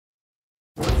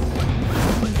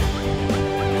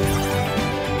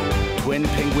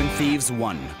Thieves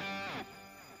 1.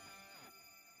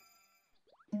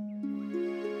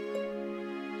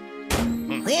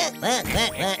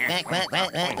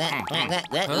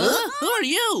 Who are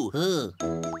you?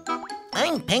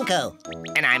 I'm Pinko.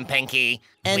 And I'm Pinky.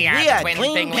 And we are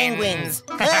twin penguins.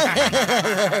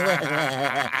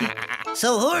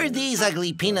 So who are these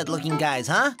ugly peanut-looking guys,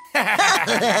 huh?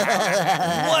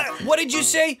 What did you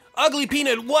say? Ugly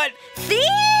peanut what? Thief!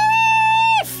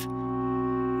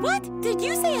 What? Did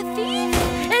you say a thief?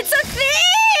 It's a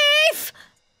thief!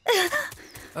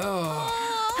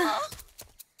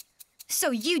 So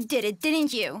you did it,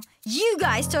 didn't you? You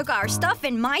guys took our stuff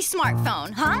in my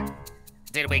smartphone, huh?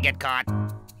 Did we get caught?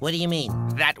 What do you mean?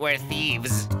 That we're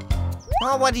thieves.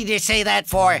 Well, what did you say that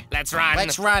for? Let's run.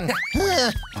 Let's run.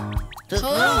 Catch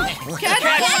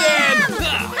them!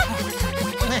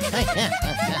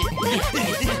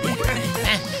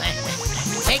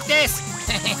 Take this.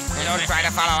 Don't try to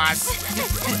follow us.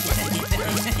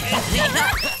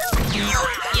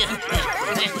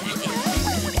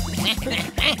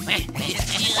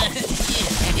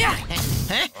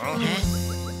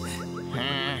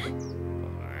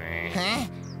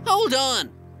 Hold on.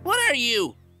 What are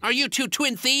you? Are you two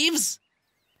twin thieves?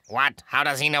 What? How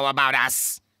does he know about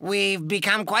us? We've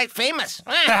become quite famous.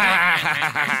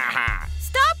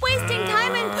 Stop wasting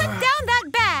time and put down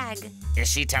that bag. Is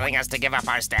she telling us to give up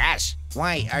our stash?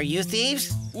 Why, are you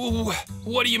thieves?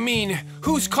 What do you mean?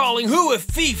 Who's calling who a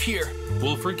thief here?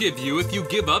 We'll forgive you if you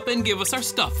give up and give us our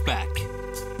stuff back.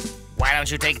 Why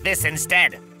don't you take this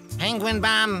instead? Penguin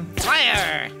bomb,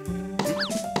 fire!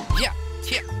 Yeah.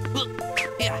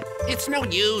 It's no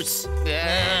use.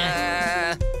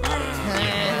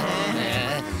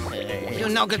 You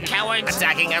no good cowards.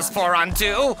 Attacking us 4 on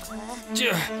 2?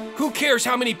 Who cares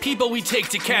how many people we take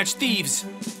to catch thieves?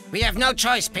 We have no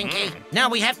choice, Pinky. Now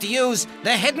we have to use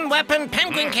the hidden weapon,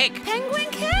 Penguin Kick. Penguin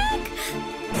kick?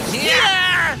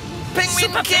 Yeah!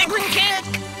 Penguin Kick!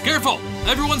 Careful!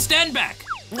 Everyone stand back!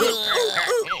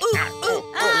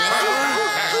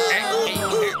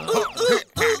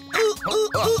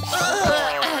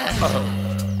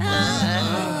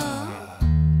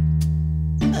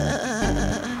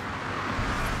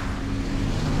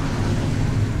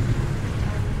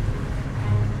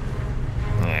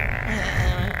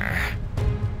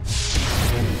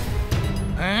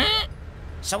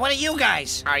 So what are you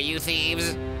guys? Are you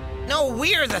thieves? No,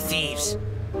 we're the thieves.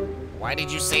 Why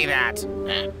did you say that?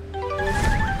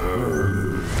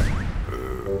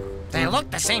 They look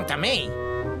the same to me.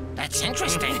 That's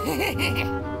interesting.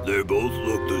 They both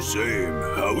look the same.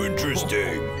 How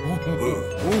interesting.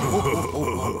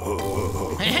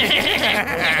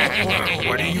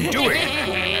 What are you doing?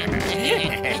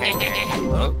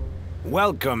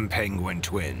 Welcome, Penguin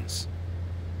Twins.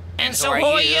 And so who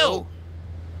are you?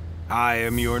 I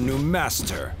am your new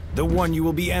master, the one you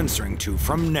will be answering to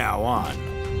from now on.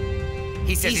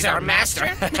 He says he's our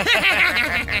master.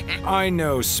 I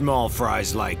know small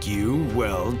fries like you.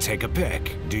 Well, take a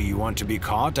pick. Do you want to be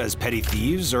caught as petty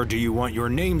thieves, or do you want your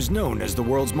names known as the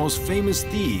world's most famous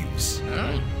thieves?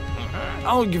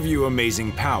 I'll give you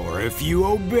amazing power if you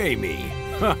obey me.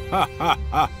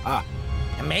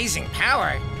 Amazing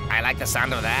power? I like the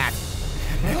sound of that.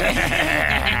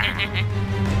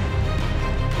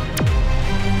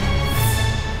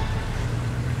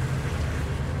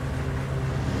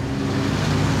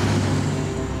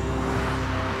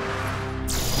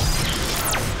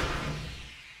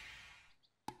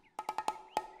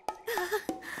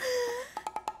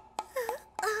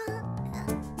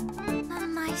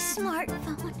 My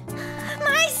smartphone.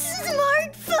 My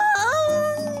smartphone!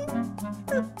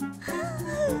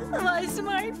 My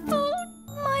smartphone.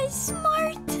 My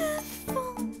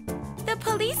smartphone. The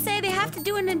police say they have to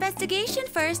do an investigation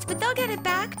first, but they'll get it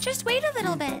back. Just wait a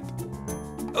little bit.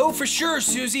 Oh, for sure,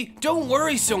 Susie. Don't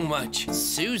worry so much.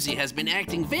 Susie has been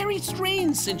acting very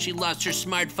strange since she lost her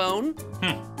smartphone.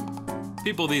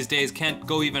 People these days can't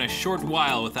go even a short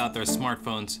while without their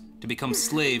smartphones to become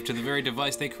slave to the very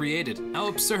device they created. How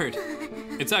absurd.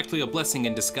 It's actually a blessing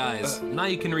in disguise. Now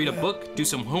you can read a book, do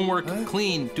some homework,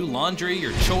 clean, do laundry,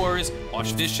 your chores,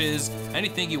 wash dishes,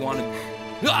 anything you want to.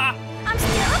 Ah! I'm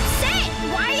still upset.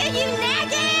 Why are you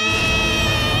nagging?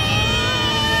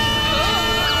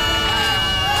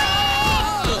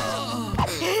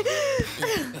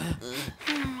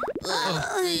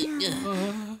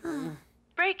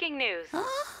 Breaking news.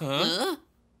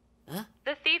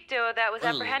 The thief duo that was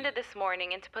apprehended this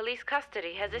morning into police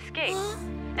custody has escaped,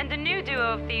 and a new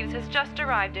duo of thieves has just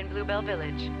arrived in Bluebell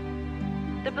Village.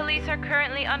 The police are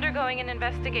currently undergoing an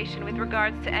investigation with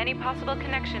regards to any possible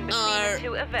connection between the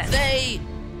two events. They...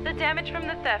 The damage from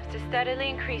the theft is steadily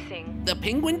increasing. The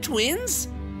Penguin Twins?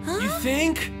 You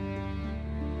think?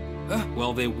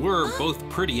 Well, they were both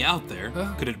pretty out there.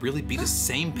 Could it really be the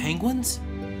same penguins?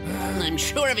 I'm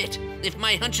sure of it, if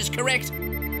my hunch is correct.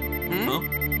 Huh?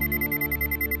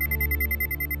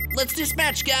 Let's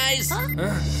dispatch, guys.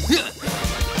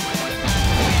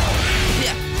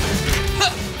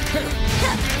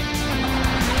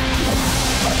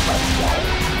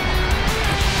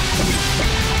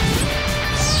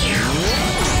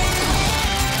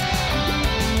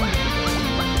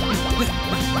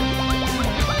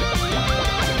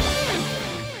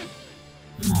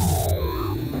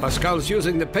 Pascal's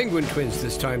using the penguin twins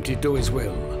this time to do his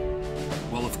will.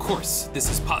 Well, of course, this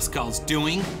is Pascal's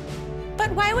doing.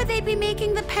 But why would they be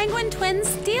making the penguin twins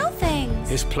steal things?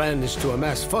 His plan is to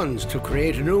amass funds to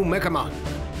create a new Mechamon.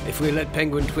 If we let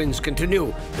penguin twins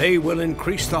continue, they will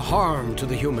increase the harm to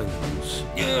the humans.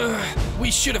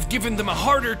 We should have given them a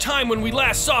harder time when we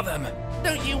last saw them.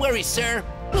 Don't you worry, sir.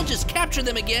 We'll just capture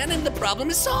them again and the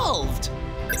problem is solved.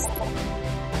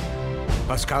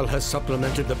 Pascal has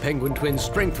supplemented the penguin twins'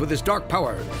 strength with his dark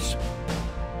powers.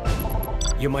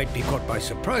 You might be caught by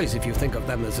surprise if you think of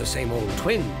them as the same old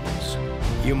twins.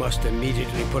 You must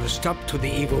immediately put a stop to the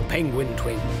evil penguin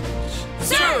twins.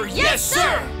 Sir! Yes,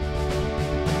 sir!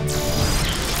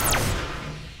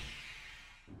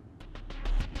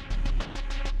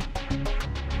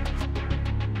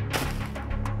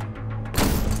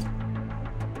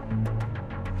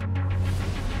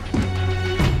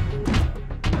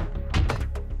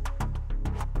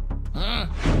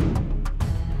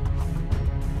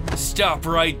 Stop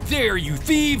right there, you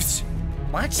thieves!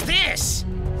 What's this?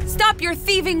 Stop your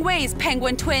thieving ways,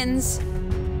 penguin twins!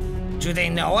 Do they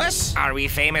know us? Are we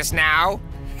famous now?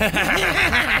 They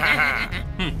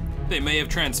may have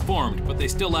transformed, but they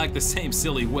still act the same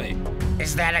silly way.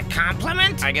 Is that a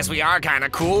compliment? I guess we are kinda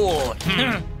cool.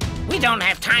 We don't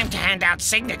have time to hand out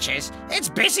signatures. It's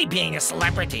busy being a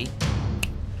celebrity.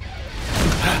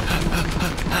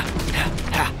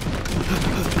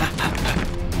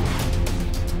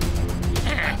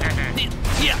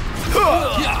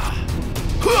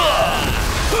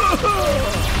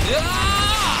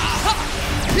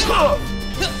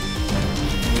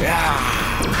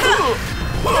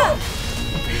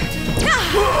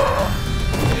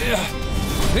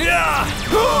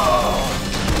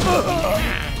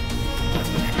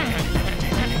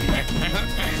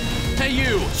 Hey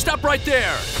you, stop right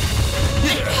there!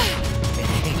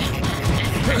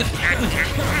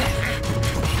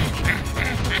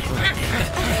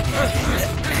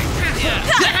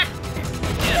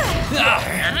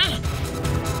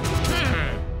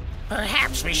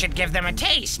 Perhaps we should give them a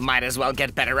taste. Might as well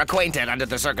get better acquainted under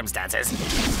the circumstances.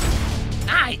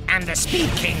 I am the Speed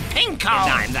King, Pinko.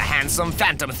 And I'm the handsome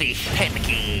phantom thief,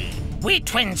 Pinky. We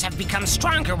twins have become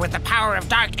stronger with the power of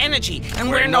dark energy, and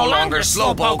we're no longer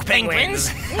slowpoke penguins.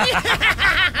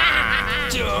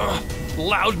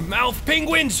 Loudmouth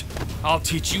penguins! I'll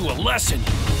teach you a lesson.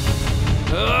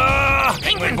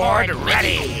 Penguin board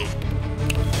ready.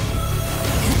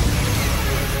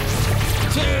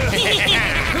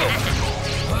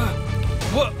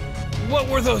 What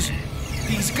were those?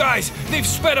 These guys, they've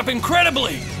sped up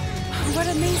incredibly! What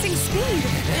amazing speed!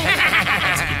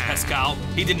 Pascal,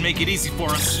 he didn't make it easy for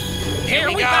us. Here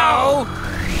we go!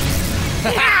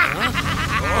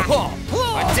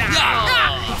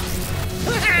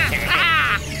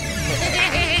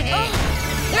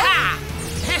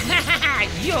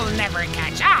 You'll never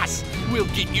catch us! We'll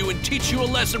get you and teach you a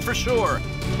lesson for sure.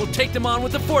 We'll take them on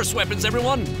with the force weapons,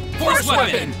 everyone. Force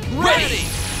weapon, ready!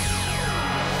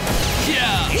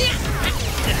 Yeah!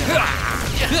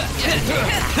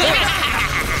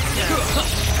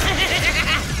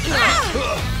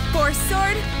 Force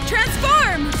sword,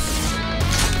 transform!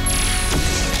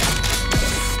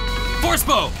 Force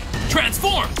bow,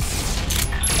 transform!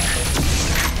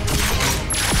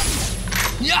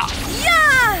 Yeah!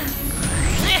 Yeah!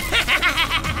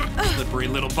 Slippery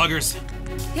little buggers.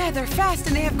 Yeah, they're fast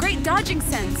and they have great dodging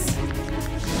sense.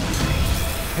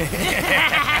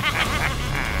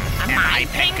 My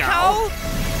Pinko?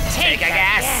 Take a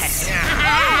guess.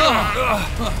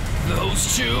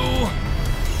 Those two.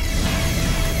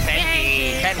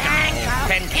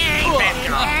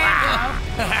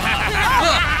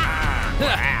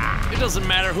 It doesn't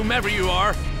matter whomever you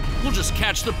are. We'll just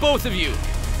catch the both of you.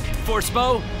 Force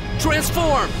bow,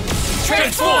 transform!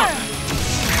 Transform!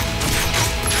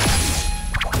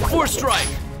 Force strike!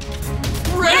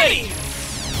 Ready!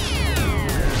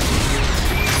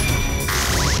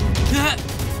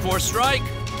 Force strike!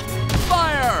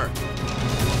 Fire!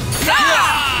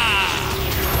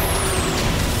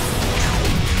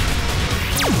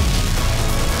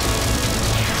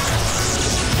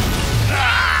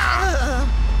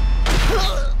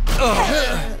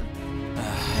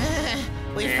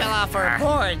 for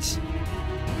boards.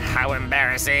 How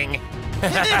embarrassing.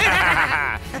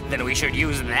 Then we should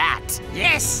use that.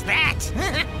 Yes, that.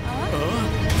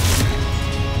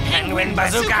 Penguin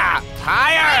bazooka,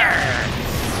 fire!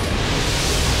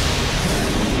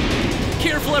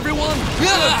 Careful, everyone!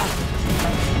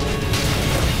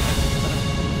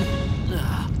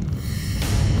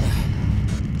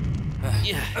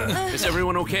 Yeah. Is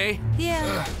everyone okay?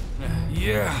 Yeah.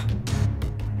 Yeah.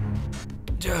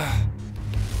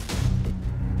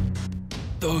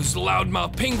 Those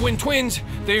loudmouth penguin twins,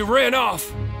 they ran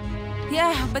off.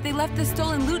 Yeah, but they left the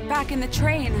stolen loot back in the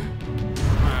train.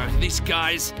 These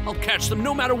guys, I'll catch them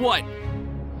no matter what.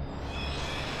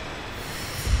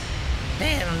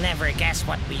 They'll never guess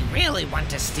what we really want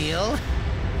to steal.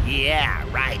 Yeah,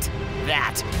 right.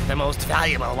 That, the most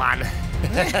valuable one.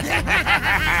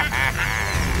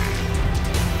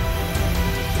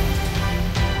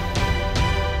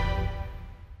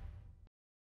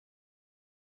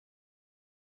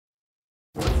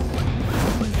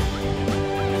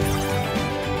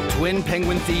 Twin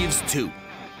Penguin Thieves 2.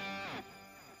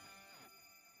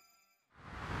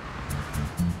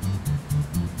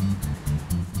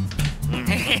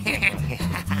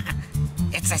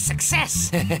 It's a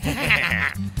success.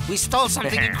 We stole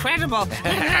something incredible.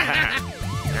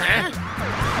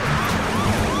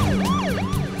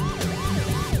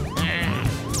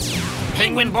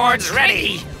 Penguin boards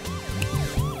ready!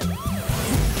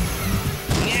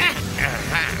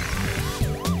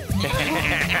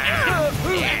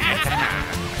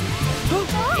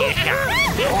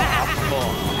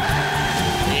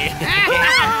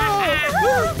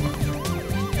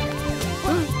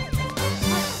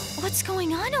 What's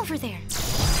going on over there?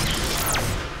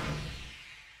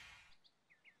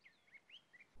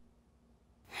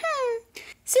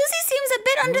 Susie seems a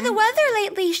bit under the weather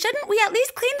lately. Shouldn't we at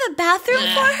least clean the bathroom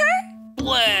for her?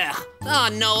 Blech. Oh,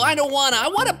 no, I don't wanna. I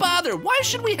wanna bother. Why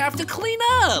should we have to clean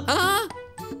up, huh?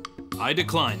 I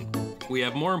decline. We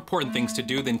have more important things to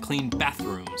do than clean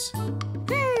bathrooms.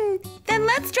 Then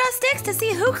let's draw sticks to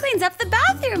see who cleans up the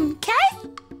bathroom, okay?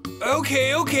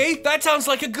 Okay. That sounds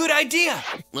like a good idea.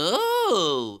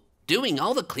 Oh, doing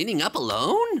all the cleaning up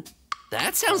alone?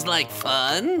 That sounds like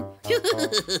fun.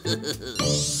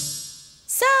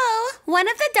 So, one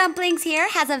of the dumplings here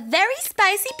has a very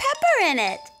spicy pepper in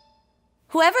it.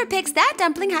 Whoever picks that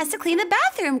dumpling has to clean the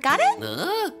bathroom, got it?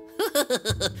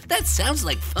 That sounds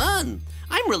like fun.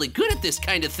 I'm really good at this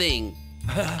kind of thing.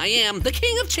 I am the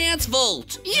king of Chance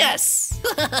Volt. Yes!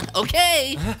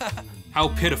 Okay. How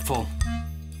pitiful.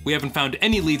 We haven't found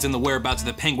any leads in the whereabouts of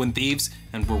the penguin thieves,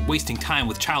 and we're wasting time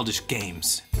with childish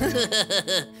games.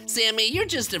 Sammy, you're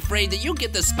just afraid that you'll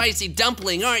get the spicy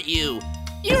dumpling, aren't you?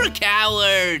 You're a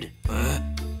coward.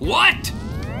 What?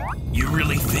 You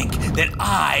really think that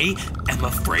I am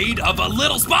afraid of a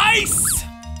little spice?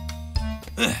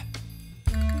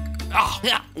 Oh.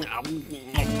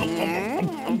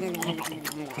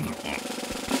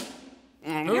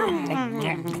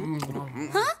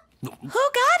 Huh? Who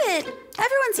got it?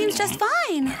 Everyone seems just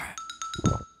fine.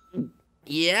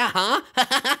 Yeah, huh?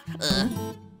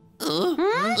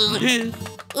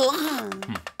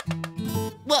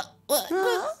 What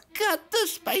got the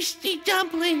spicy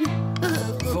dumpling?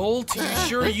 Volt, you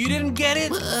sure you didn't get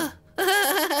it?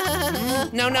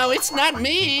 No, it's not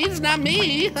me. It's not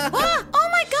me. Oh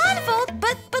my God, Volt!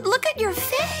 But look at your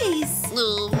face.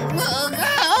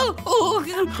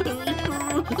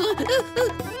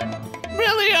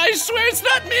 Really, I swear it's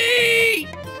not me.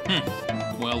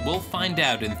 Well, we'll find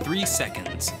out in 3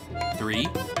 seconds. 3,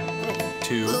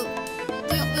 2, 1.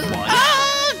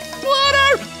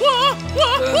 Water!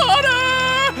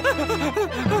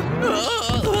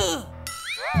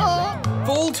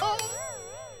 Volt?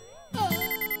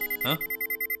 Huh?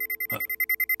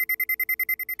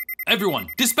 Everyone,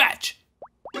 dispatch!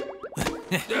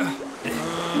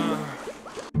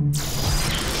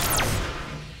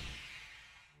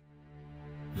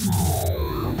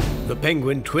 The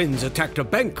penguin twins attacked a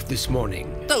bank this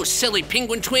morning. Those silly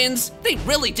penguin twins, they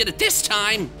really did it this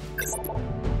time.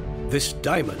 This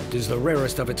diamond is the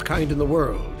rarest of its kind in the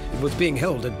world. It was being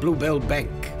held at Bluebell Bank.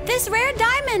 This rare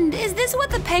diamond, is this what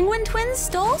the penguin twins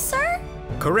stole, sir?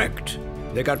 Correct.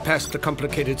 They got past the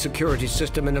complicated security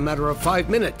system in a matter of 5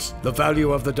 minutes. The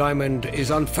value of the diamond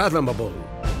is unfathomable.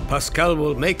 Pascal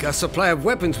will make a supply of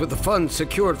weapons with the funds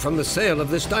secured from the sale of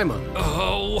this diamond.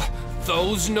 Oh,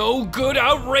 those no good,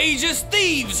 outrageous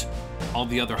thieves! All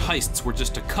the other heists were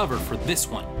just a cover for this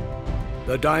one.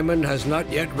 The diamond has not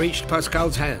yet reached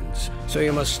Pascal's hands, so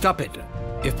you must stop it.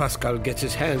 If Pascal gets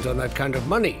his hands on that kind of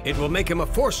money, it will make him a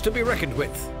force to be reckoned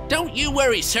with. Don't you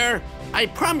worry, sir. I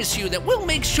promise you that we'll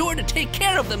make sure to take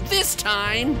care of them this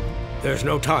time. There's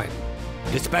no time.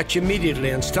 Dispatch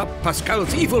immediately and stop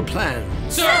Pascal's evil plan.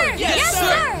 Sir! Yes,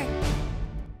 sir!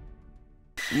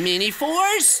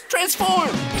 Miniforce, transform!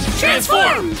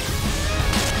 Transform!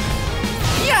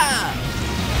 Yeah!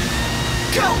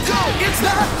 Go, go! It's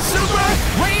the Super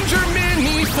Ranger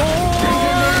Miniforce!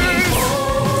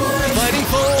 Fighting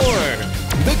for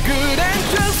the good and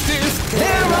justice.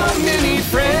 There are many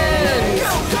friends.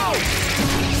 Go, go!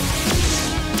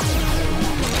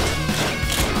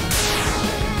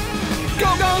 Go,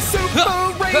 go, Super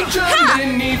Ranger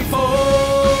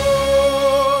Miniforce!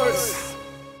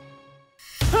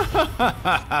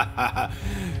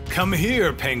 Come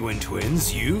here, Penguin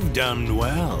Twins. You've done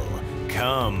well.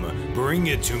 Come, bring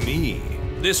it to me.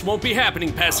 This won't be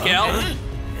happening, Pascal.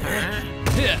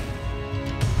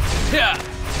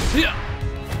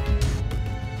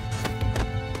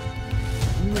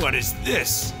 What is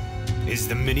this? Is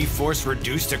the Miniforce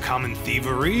reduced to common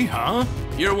thievery, huh?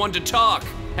 You're one to talk.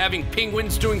 Having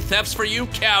penguins doing thefts for you,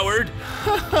 coward.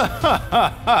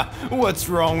 What's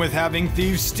wrong with having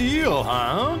thieves steal,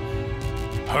 huh?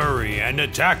 Hurry and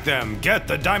attack them. Get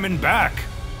the diamond back.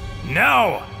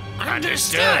 Now!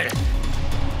 Understood.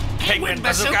 Penguin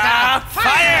bazooka,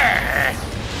 fire!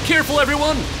 Careful,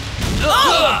 everyone!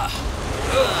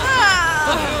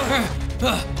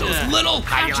 Those little...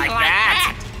 How you like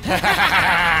that?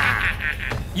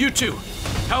 You two,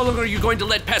 how long are you going to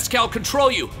let Pascal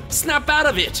control you? Snap out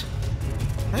of it!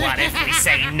 What if we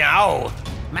say no?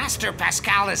 Master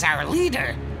Pascal is our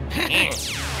leader.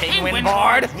 Penguin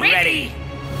board, ready!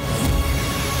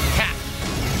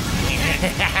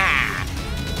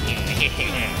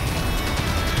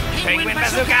 Penguin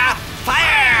bazooka,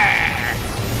 fire!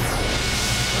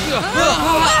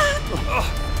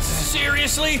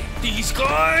 Seriously? These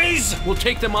guys? We'll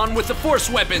take them on with the force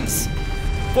weapons.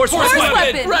 Force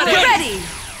weapon! Ready!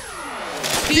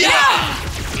 Yeah!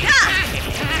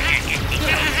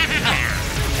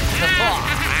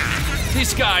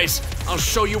 These guys, I'll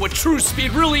show you what true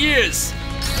speed really is.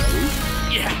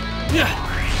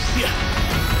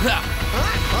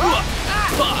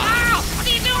 What are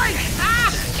you doing?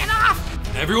 Get off!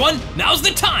 Everyone, now's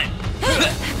the time!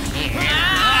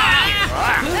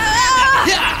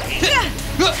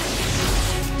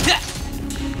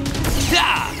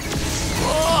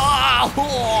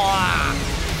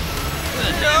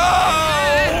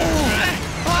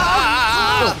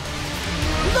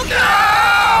 Look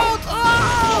out!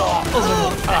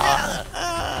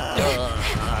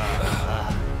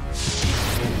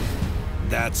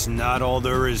 That's not all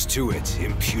there is to it,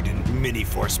 impudent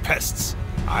Miniforce pests.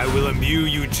 I will imbue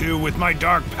you two with my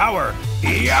dark power.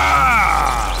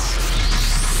 Yeah!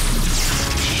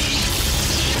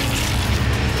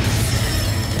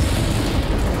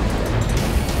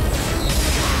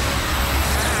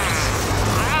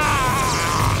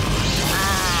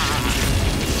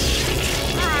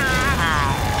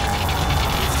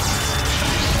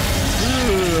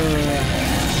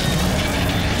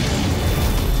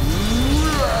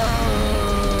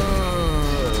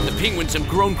 The penguins have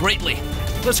grown greatly.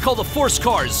 Let's call the force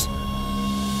cars.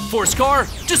 Force car,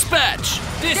 dispatch!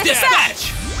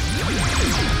 Dispatch!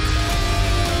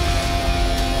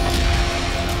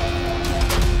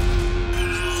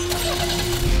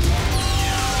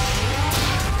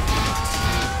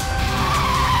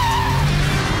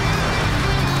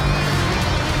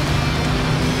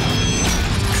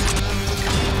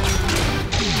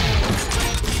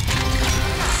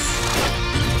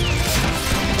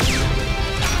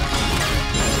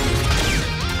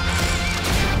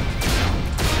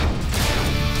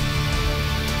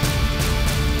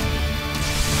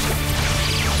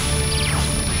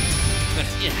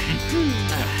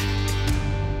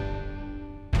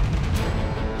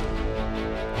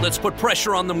 Let's put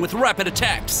pressure on them with rapid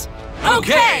attacks.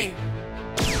 Okay!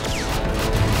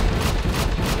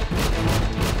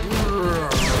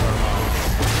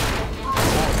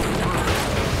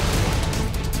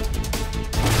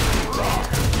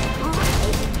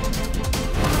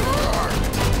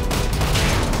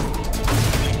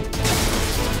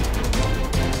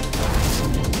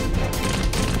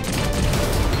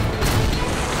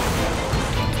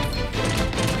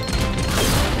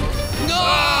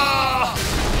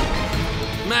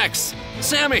 Max,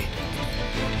 Sammy,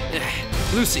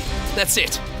 Lucy, that's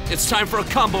it. It's time for a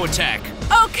combo attack.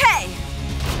 Okay!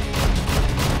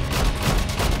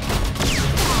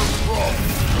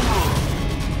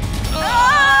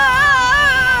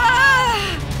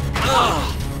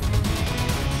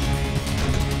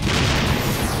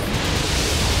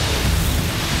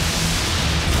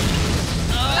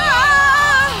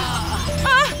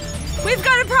 We've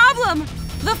got a problem!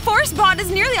 The force bot is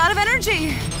nearly out of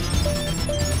energy.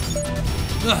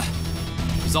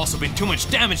 There's also been too much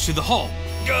damage to the hull.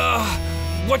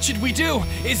 What should we do?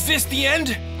 Is this the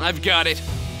end? I've got it.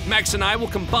 Max and I will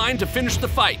combine to finish the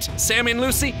fight. Sam and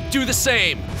Lucy, do the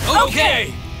same.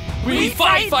 Okay! We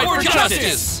fight for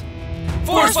justice!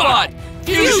 Force Pod,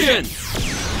 fusion!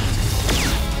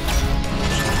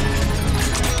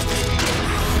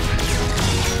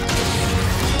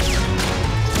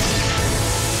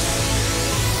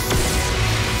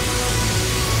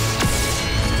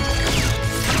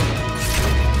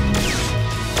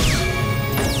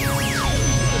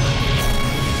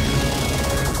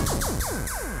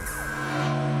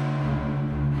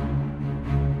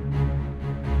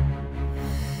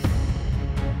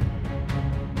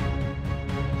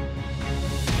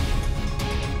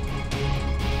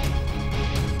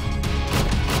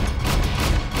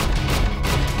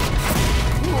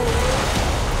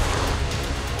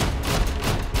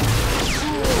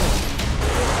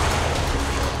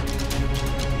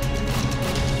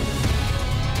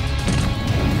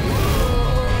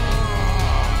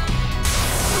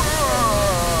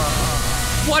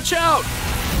 Watch out!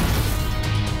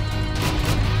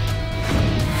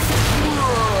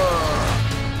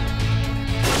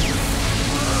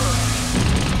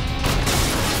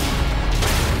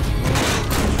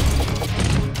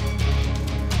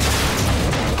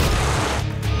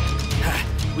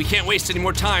 We can't waste any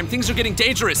more time. Things are getting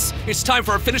dangerous. It's time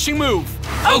for our finishing move.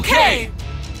 Okay!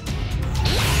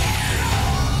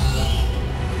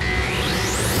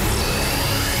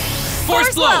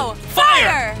 Force blow!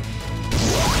 Fire!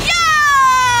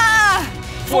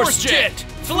 Force jet!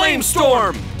 Flame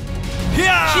storm!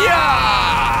 Yeah!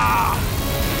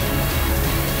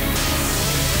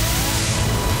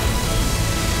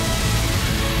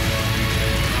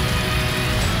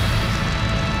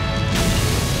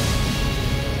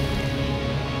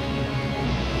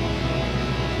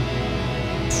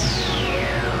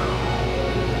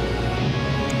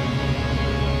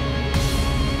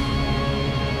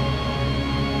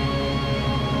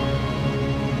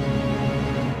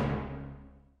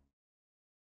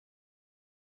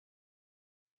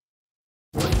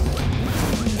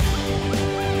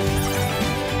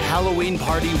 Halloween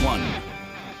Party 1.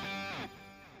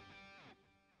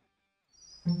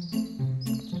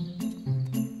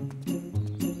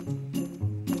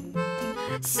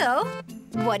 So,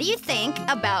 what do you think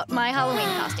about my Halloween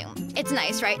costume? It's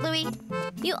nice, right, Louie?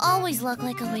 You always look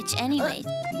like a witch anyway.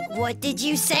 What did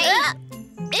you say?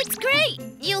 It's great!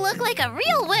 You look like a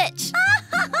real witch!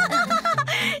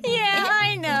 Yeah,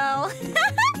 I know.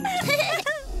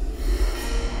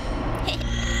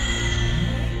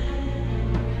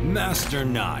 Master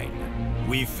 9,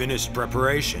 we've finished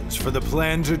preparations for the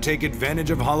plan to take advantage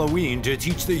of Halloween to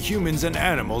teach the humans and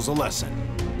animals a lesson.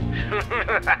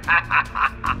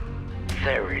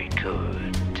 Very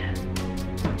good.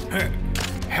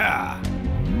 Ha!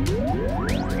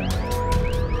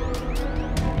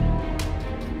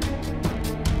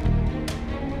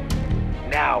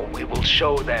 Now we will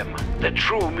show them the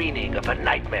true meaning of a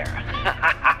nightmare.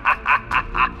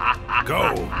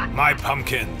 Go, my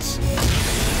pumpkins.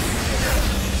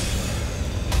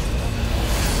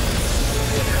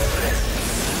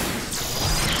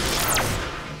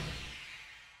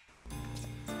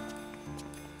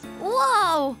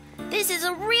 Whoa! This is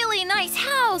a really nice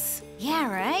house!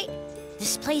 Yeah, right?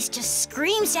 This place just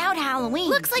screams out Halloween.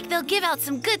 Looks like they'll give out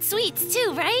some good sweets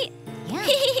too, right? Yeah.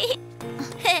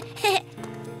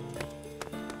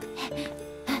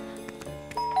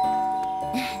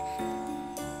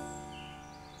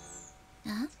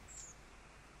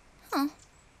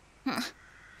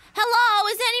 Hello,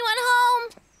 is anyone home?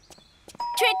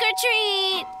 Trick or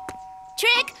treat!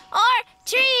 Trick or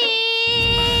treat!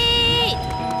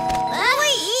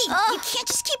 You can't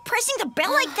just keep pressing the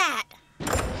bell like that.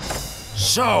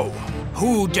 So,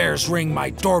 who dares ring my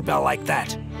doorbell like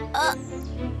that?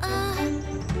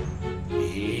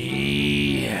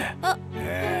 Yeah.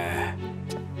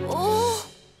 Oh.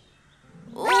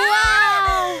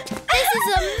 Wow! This is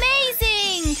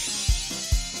amazing!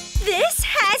 This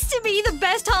has to be the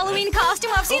best Halloween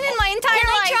costume I've seen in my entire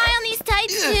life. Can I try on these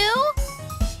tights too?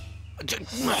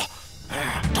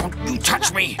 Don't you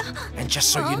touch me! And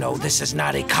just so you know, this is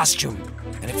not a costume.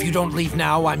 And if you don't leave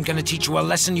now, I'm gonna teach you a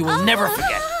lesson you will never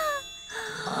forget.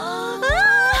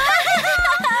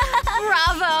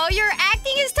 Bravo! Your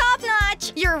acting is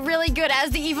top-notch. You're really good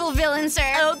as the evil villain, sir.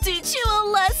 I'll teach you a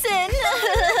lesson.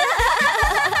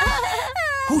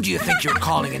 Who do you think you're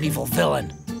calling an evil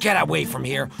villain? Get away from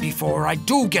here before I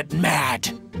do get mad.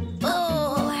 He's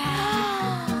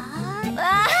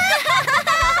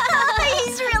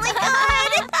really good.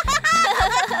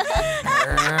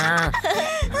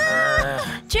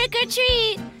 Trick or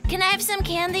treat!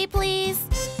 candy, please?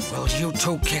 Will you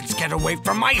two kids get away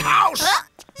from my house?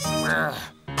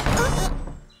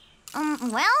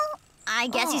 Well, I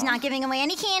guess he's not giving away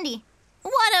any candy.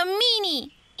 What a meanie!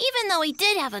 Even though he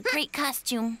did have a great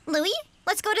costume. Louie,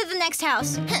 let's go to the next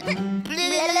house.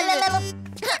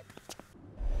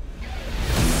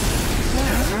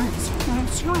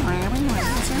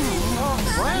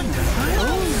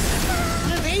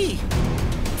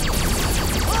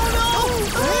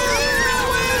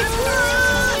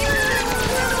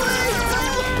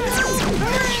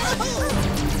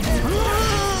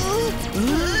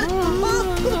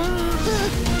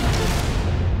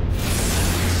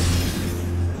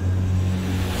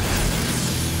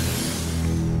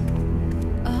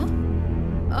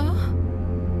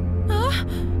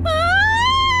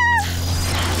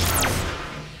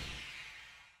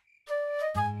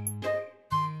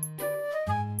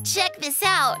 Check this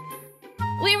out.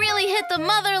 We really hit the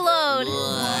mother load.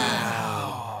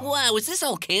 Wow, is this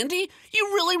all candy? You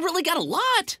really got a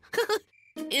lot.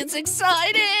 It's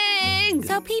exciting!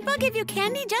 So people give you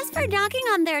candy just for knocking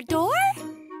on their door?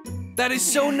 That is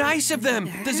so nice of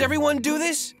them. Does everyone do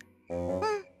this?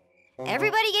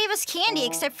 Everybody gave us candy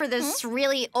except for this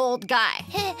really old guy.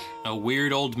 A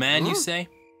weird old man, you say?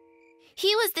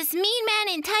 He was this mean man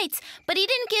in tights, but he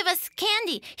didn't give us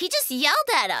candy. He just yelled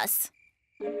at us.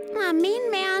 A mean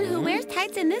man who wears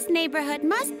tights in this neighborhood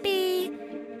must be...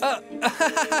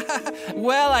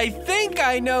 Well, I think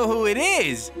I know who it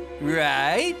is,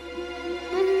 right?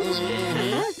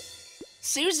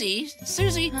 Susie,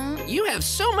 you have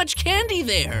so much candy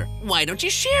there. Why don't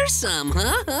you share some,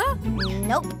 huh?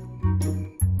 Nope.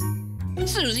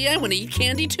 Susie, I want to eat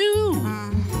candy too.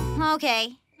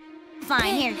 Okay.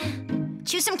 Fine, here.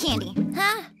 Choose some candy.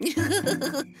 Huh?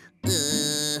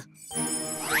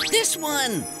 This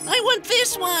one! I want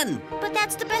this one! But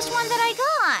that's the best one that I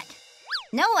got.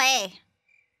 No way.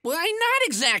 Why not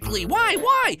exactly? Why?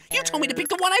 You told me to pick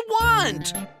the one I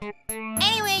want!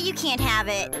 Anyway, you can't have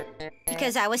it.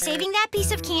 Because I was saving that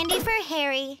piece of candy for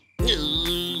Harry.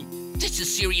 This is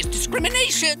serious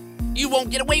discrimination! You won't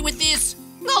get away with this!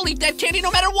 I'll eat that candy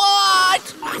no matter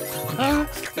what!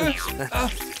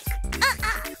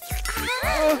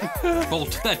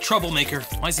 Bolt, that troublemaker.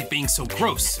 Why is he being so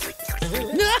gross?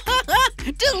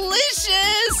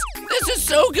 Delicious! This is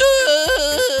so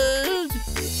good!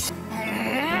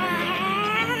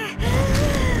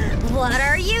 What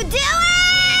are you doing?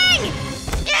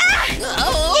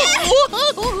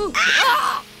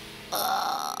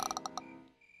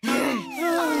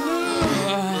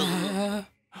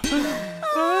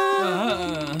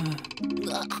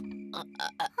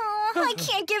 I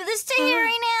can't give this to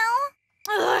Harry now.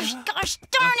 Gosh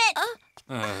darn it!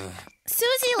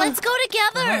 Susie, let's go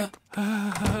together.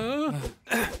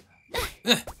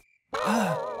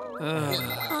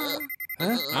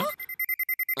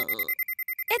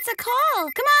 It's a call.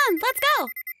 Come on, let's go.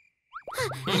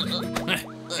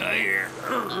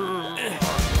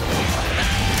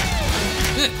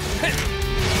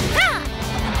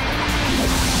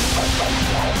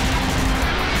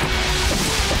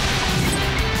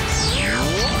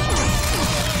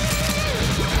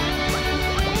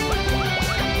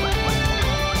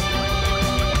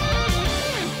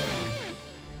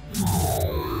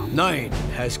 Nine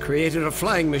has created a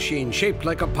flying machine shaped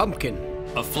like a pumpkin.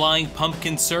 A flying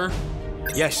pumpkin, sir?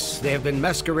 Yes, they have been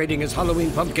masquerading as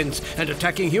Halloween pumpkins and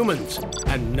attacking humans.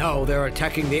 And now they're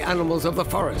attacking the animals of the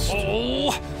forest.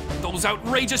 Oh, those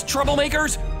outrageous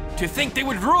troublemakers! To think they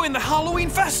would ruin the Halloween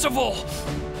festival!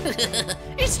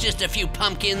 It's just a few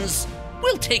pumpkins.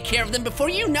 We'll take care of them before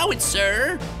you know it,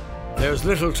 sir. There's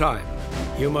little time.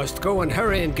 You must go and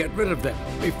hurry and get rid of them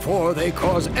before they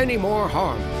cause any more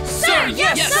harm. Sir,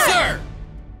 yes, sir!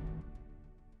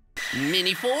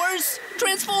 Miniforce,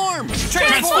 transform!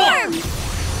 Transform!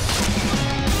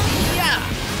 Yeah!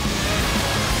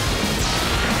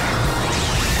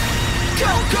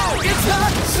 Go! It's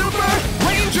not Super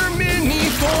Ranger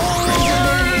Miniforce!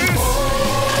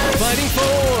 Fighting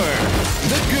for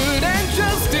the good and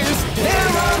justice, there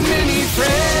are many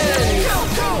friends!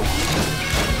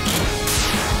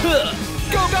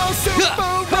 Go,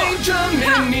 Super Ranger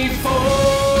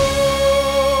Miniforce!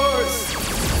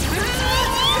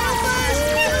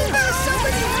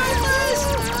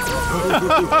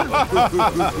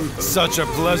 Such a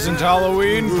pleasant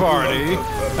Halloween party.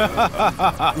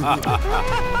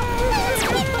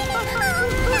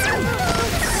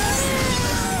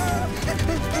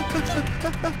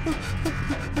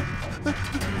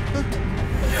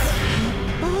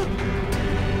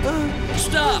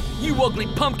 Stop, you ugly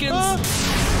pumpkins!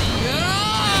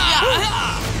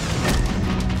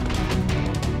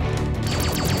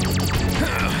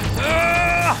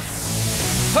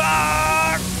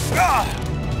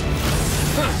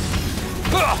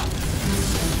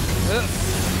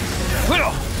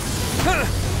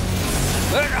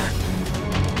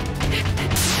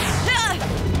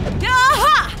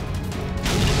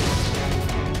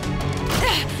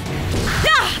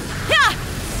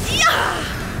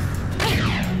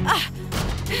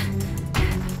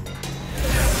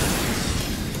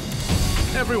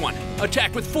 Everyone,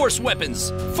 attack with force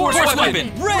weapons. Force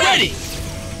weapon, ready!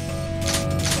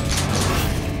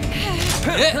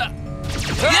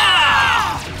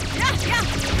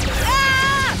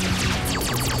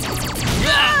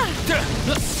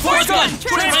 Force gun,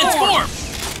 transform!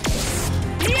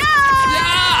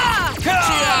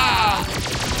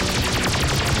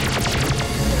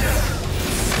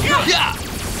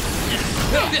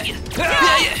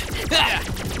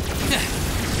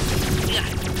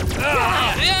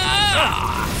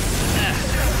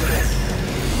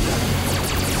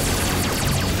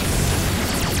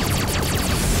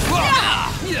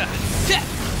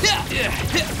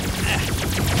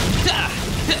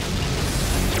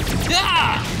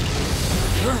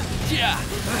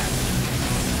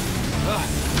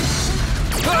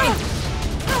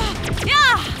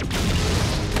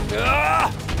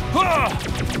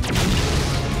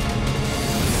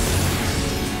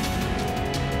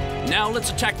 Now let's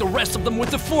attack the rest of them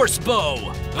with the force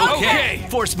bow. Okay.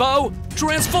 Force bow,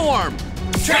 transform.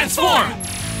 Transform!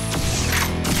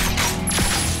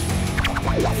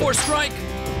 Force strike,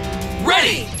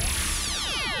 Ready!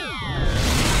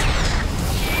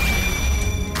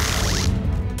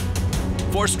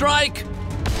 force strike,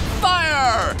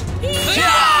 fire!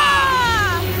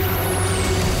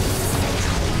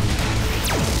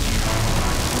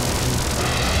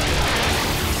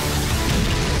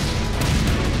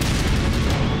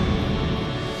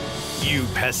 You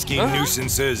pesky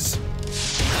nuisances.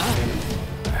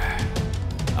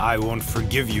 I won't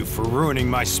forgive you for ruining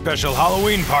my special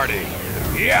Halloween party.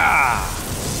 Yeah!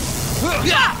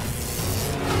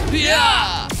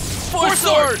 Force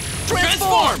sword,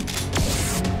 transform!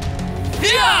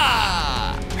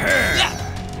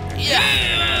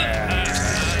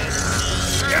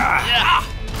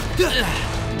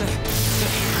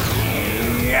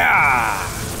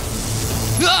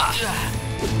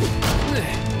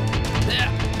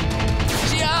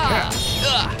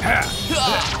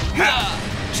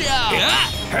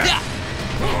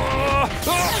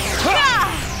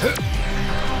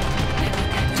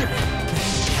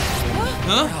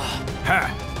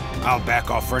 I'll back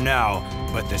off for now,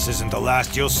 but this isn't the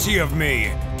last you'll see of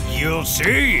me. You'll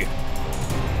see!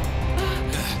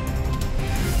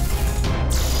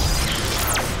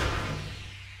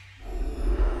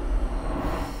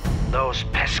 Those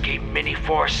pesky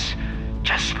Miniforce.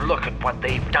 Just look at what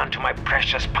they've done to my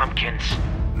precious pumpkins.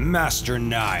 Master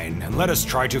 9, let us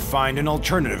try to find an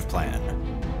alternative plan.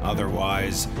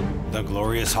 Otherwise, the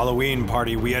glorious Halloween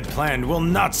party we had planned will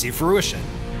not see fruition.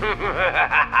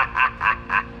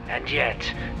 And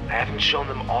yet, I haven't shown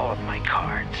them all of my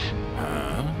cards.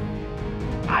 Huh?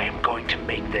 I am going to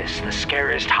make this the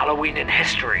scariest Halloween in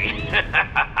history.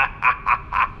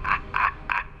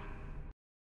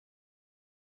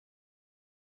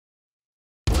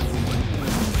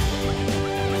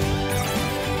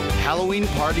 Halloween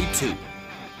Party 2.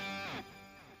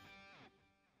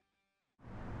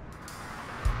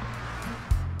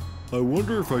 I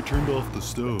wonder if I turned off the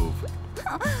stove.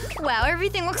 Wow,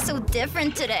 everything looks so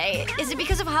different today. Is it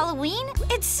because of Halloween?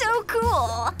 It's so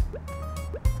cool.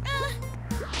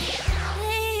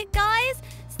 Hey, guys,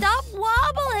 stop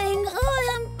wobbling.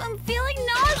 I'm feeling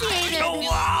nauseated. Oh,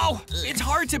 wow! It's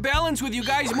hard to balance with you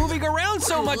guys moving around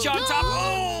so much on top.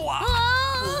 Oh!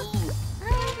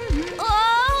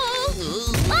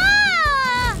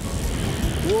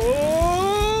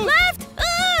 Whoa! Left!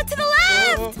 To the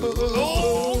left!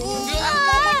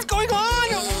 What's going on?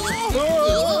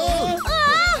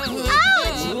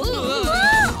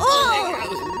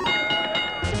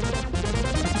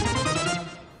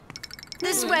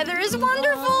 This weather is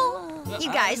wonderful.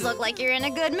 You guys look like you're in a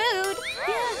good mood.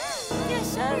 Yeah,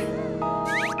 sure.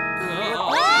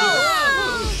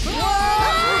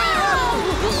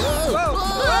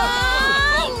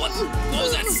 What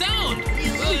was that sound?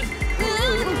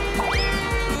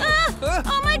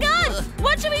 Oh my God!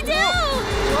 What should we do?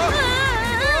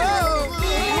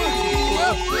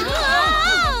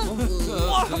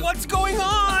 What's going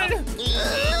on?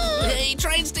 Hey,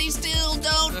 try and stay still.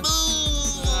 Don't move.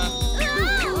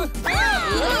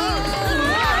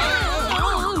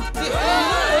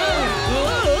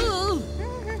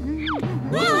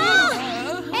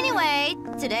 Anyway,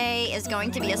 today is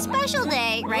going to be a special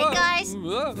day, right, guys?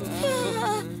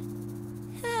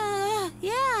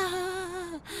 Yeah.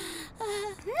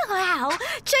 Wow,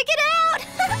 check it out!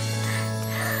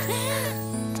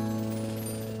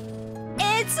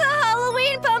 It's a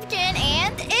Halloween pumpkin,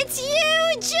 and it's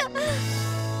huge!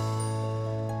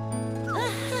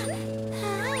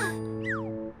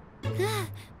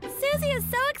 Susie is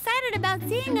so excited about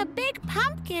seeing a big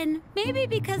pumpkin. Maybe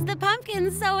because the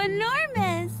pumpkin's so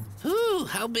enormous. Ooh,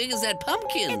 how big is that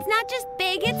pumpkin? It's not just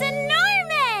big, it's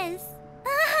enormous!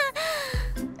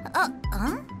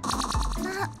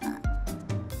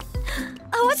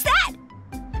 Oh, what's that?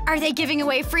 Are they giving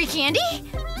away free candy?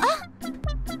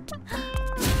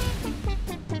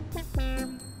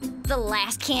 The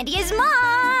last candy is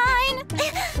mine!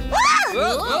 Candy!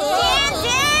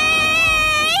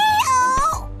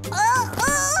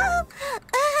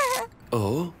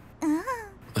 Oh?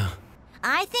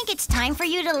 I think it's time for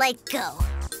you to let go.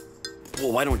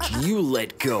 Well, why don't you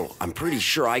let go? I'm pretty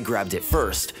sure I grabbed it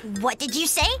first. What did you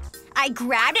say? I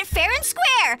grabbed it fair and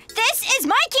square. This is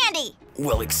my candy.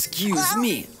 Well, excuse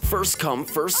me. First come,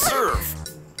 first serve.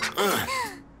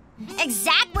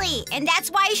 Exactly, and that's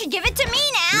why you should give it to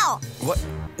me now. What?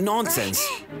 Nonsense.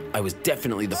 I was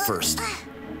definitely the first.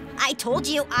 I told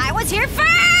you I was here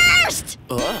first!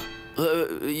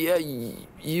 Yeah,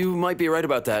 you might be right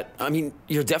about that. I mean,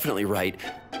 you're definitely right.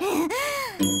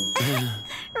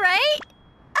 Right?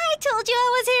 I told you I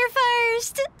was here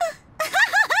first.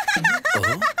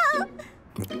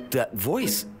 That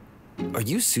voice. Are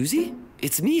you Susie?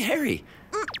 It's me, Harry.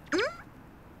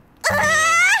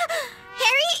 Harry,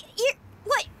 you're...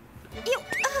 What? You...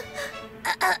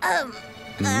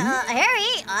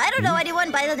 Harry? I don't know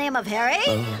anyone by the name of Harry.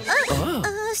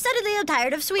 Suddenly I'm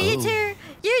tired of sweets here.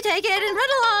 You take it and run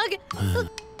along.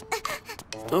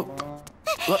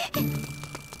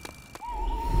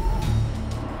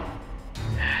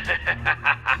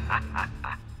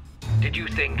 Did you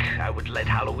think I would let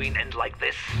Halloween end like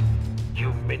this?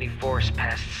 You Miniforce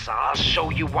pests, I'll show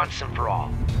you once and for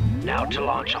all. Now to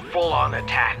launch a full-on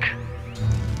attack.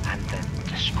 And then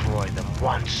destroy them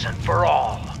once and for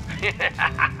all.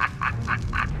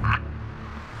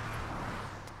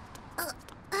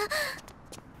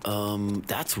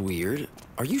 That's weird.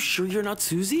 Are you sure you're not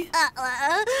Susie?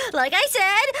 Like I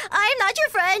said, I'm not your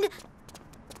friend.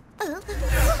 Oh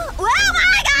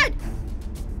my God!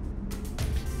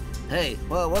 Hey,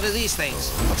 well, what are these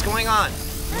things? What's going on?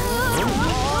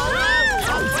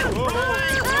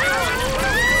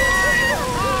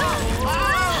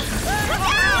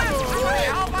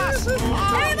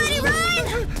 Everybody run!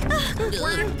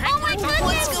 Oh my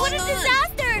goodness, what a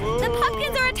disaster! The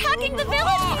pumpkins are attacking the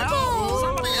village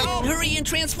people! Hurry and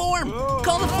transform!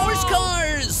 Call the force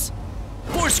cars!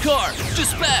 Force car,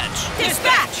 dispatch!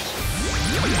 Dispatch!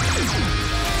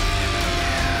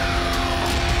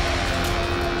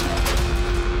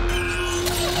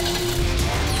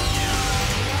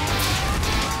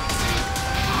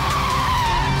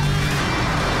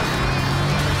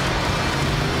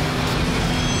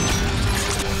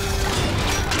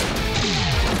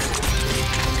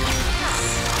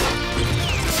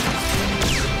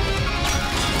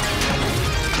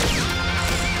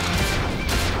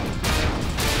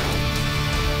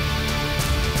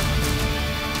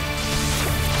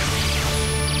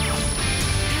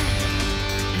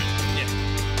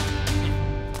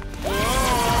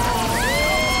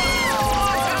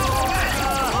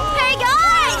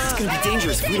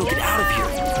 If we don't get out of here.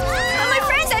 My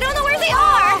friends, I don't know where they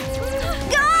are.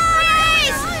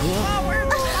 Guys!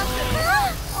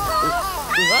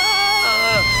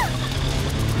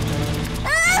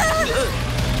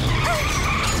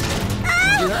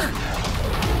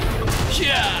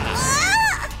 Yeah!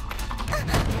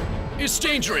 It's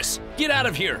dangerous. Get out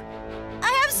of here.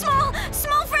 I have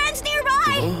small friends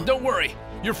nearby. Don't worry.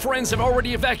 Your friends have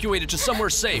already evacuated to somewhere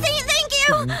safe. Thank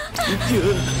you.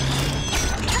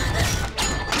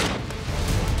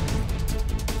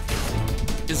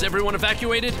 Is everyone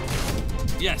evacuated?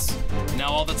 Yes. Now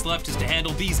all that's left is to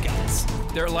handle these guys.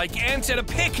 They're like ants at a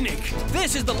picnic.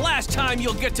 This is the last time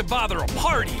you'll get to bother a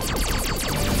party.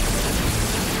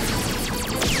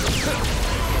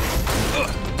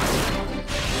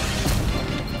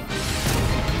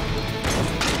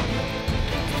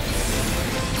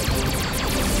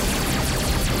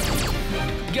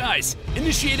 Guys,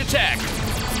 initiate attack.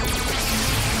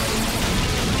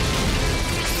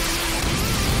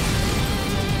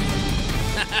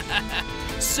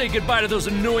 Say goodbye to those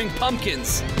annoying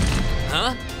pumpkins.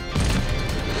 Huh?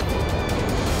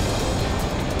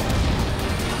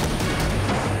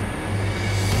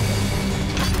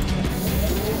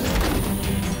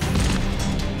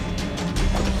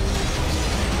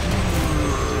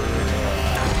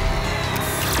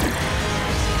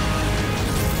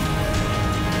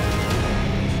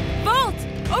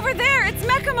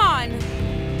 Mechamon!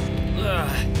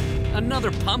 Ugh,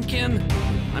 another pumpkin?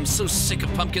 I'm so sick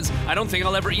of pumpkins, I don't think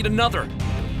I'll ever eat another.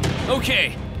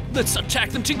 Okay, let's attack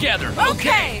them together.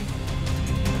 Okay!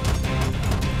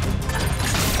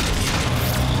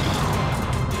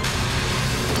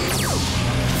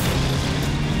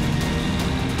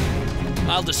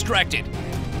 I'll distract it.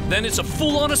 Then it's a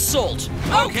full-on assault.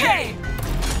 Okay!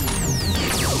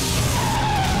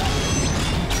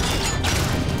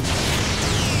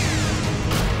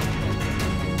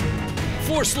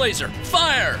 Force laser,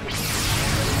 fire!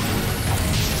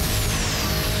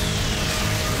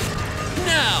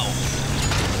 Now!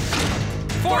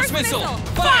 Force missile,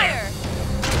 fire!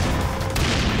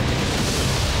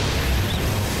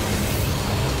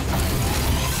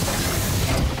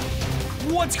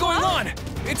 What's going on?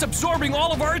 It's absorbing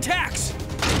all of our attacks!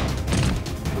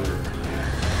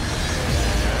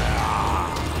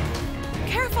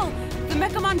 Careful! The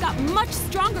Mechamon got much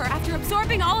stronger after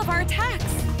absorbing all of our attacks.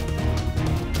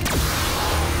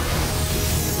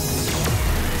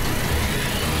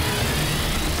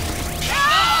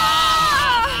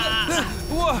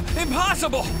 Whoa,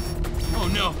 impossible! Oh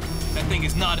no, that thing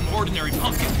is not an ordinary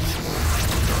pumpkin.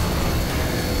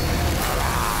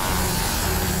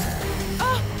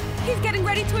 Oh, he's getting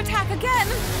ready to attack again.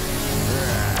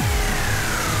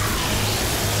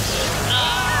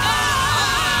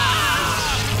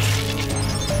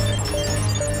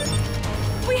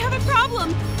 We have a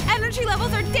problem. Energy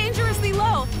levels are dangerously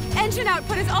low. Engine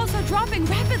output is also dropping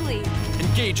rapidly.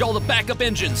 Engage all the backup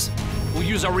engines. We'll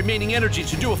use our remaining energy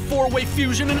to do a four-way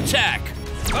fusion and attack.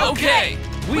 Okay,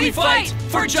 we fight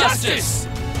for justice!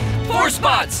 Force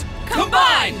bots,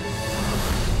 combine!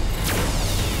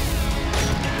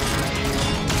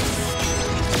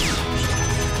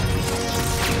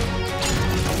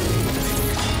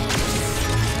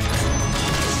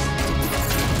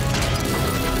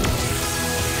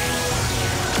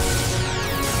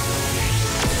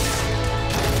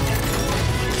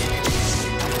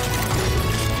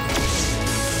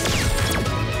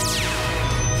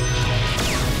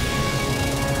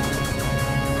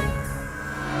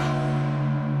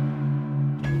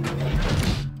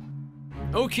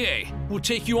 Okay, we'll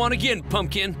take you on again,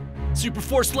 Pumpkin. Super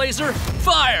Force Laser,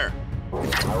 fire!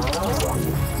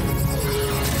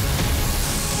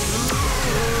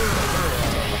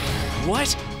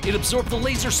 What? It absorbed the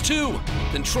lasers too?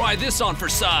 Then try this on for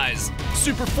size.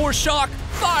 Super Force Shock,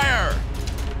 fire!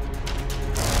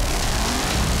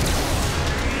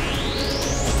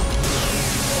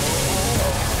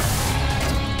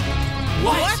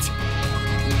 What?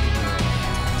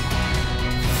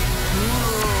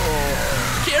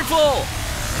 Careful!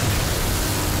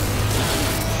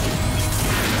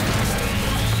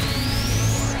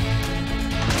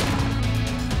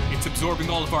 It's absorbing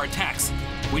all of our attacks.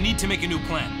 We need to make a new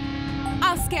plan.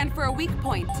 I'll scan for a weak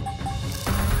point.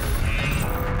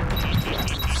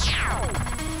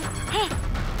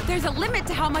 There's a limit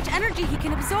to how much energy he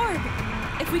can absorb.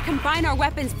 If we combine our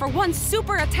weapons for one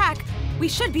super attack, we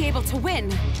should be able to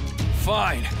win.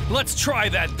 Fine, let's try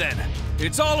that then.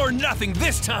 It's all or nothing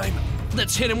this time.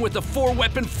 Let's hit him with a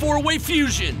four-weapon, four-way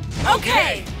fusion.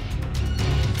 Okay!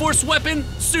 Force weapon,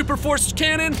 super force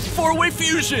cannon, four-way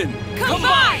fusion.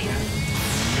 Combine!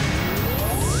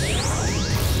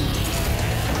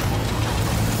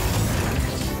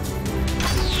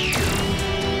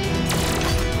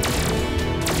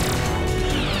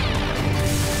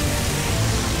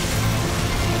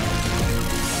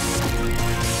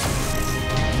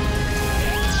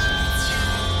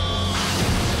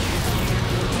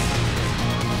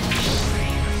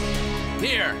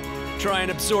 Here, try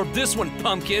and absorb this one,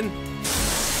 Pumpkin.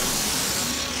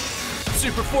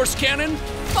 Super Force Cannon,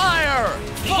 fire!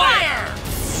 Fire!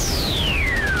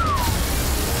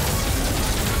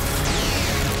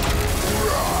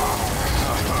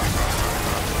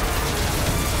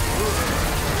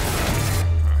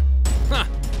 Huh,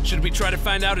 should we try to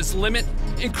find out his limit?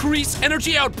 Increase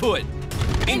energy output!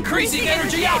 Increasing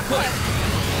energy output!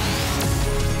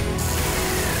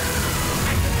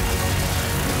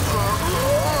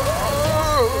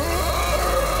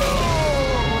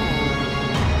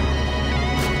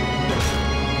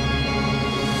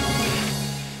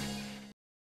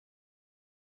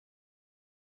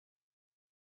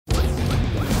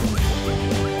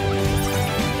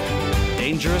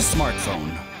 Dangerous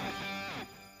smartphone.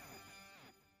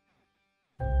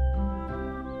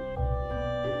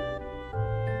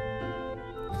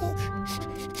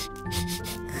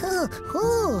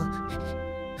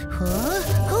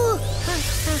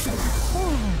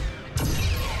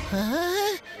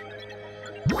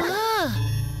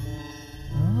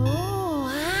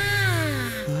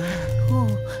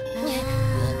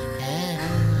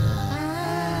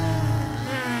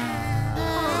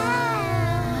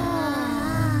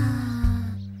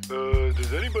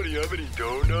 have any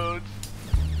donuts?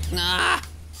 Ah,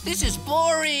 this is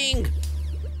boring.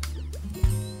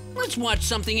 Let's watch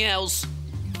something else.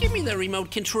 Give me the remote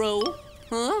control.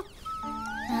 Huh?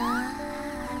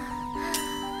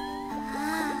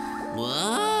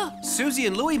 What? Susie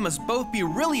and Louie must both be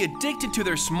really addicted to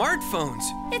their smartphones.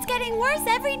 It's getting worse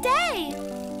every day.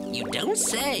 You don't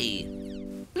say.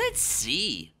 Let's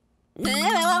see.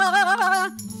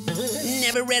 Never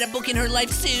read a book in her life,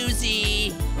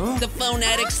 Susie. The phone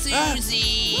addict,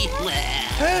 Susie.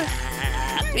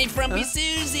 Hey, Frumpy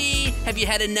Susie, have you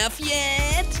had enough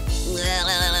yet?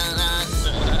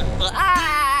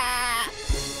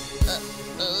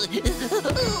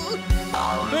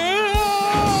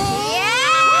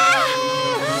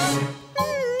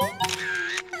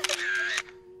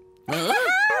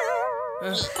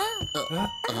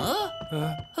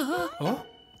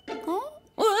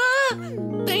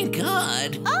 Thank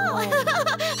God. Oh, wow.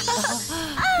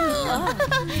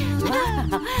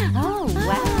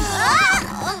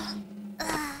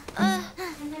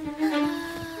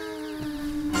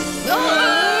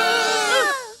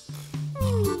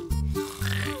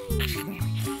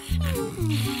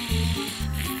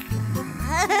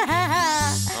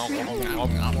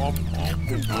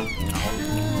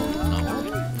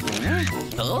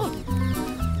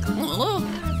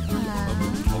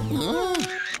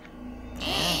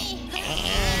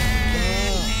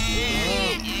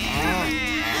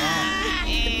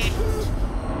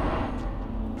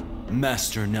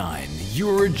 Master 9,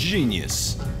 you're a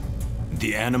genius.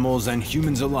 The animals and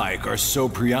humans alike are so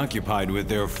preoccupied with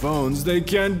their phones they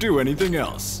can't do anything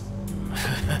else.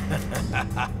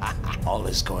 All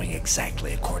is going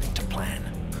exactly according to plan.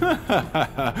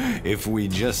 If we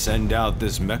just send out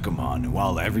this Mechamon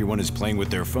while everyone is playing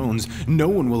with their phones, no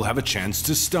one will have a chance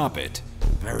to stop it.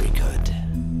 Very good.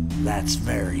 That's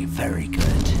very, very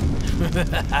good.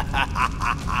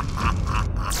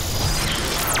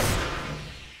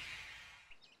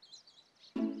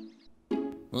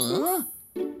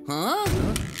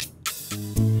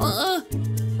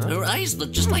 Her eyes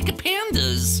look just like a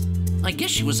panda's. I guess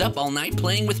she was up all night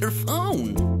playing with her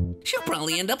phone. She'll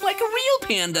probably end up like a real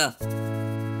panda.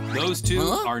 Those two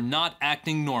are not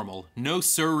acting normal. No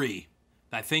siree.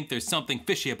 I think there's something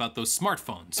fishy about those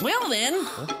smartphones. Well then,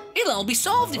 it'll all be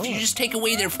solved if you just take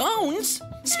away their phones.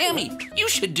 Sammy, you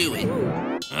should do it.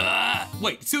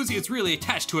 Wait, Susie is really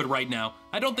attached to it right now.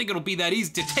 I don't think it'll be that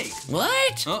easy to take.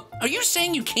 What? Are you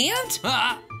saying you can't?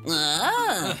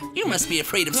 You must be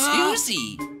afraid of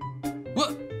Susie.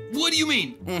 What do you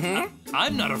mean?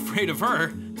 I'm not afraid of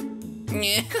her.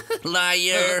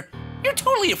 Liar. You're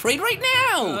totally afraid right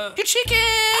now. You chicken.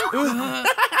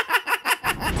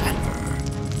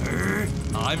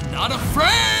 I'm not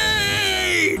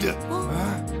afraid!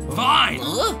 Fine!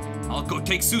 I'll go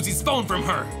take Susie's phone from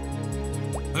her.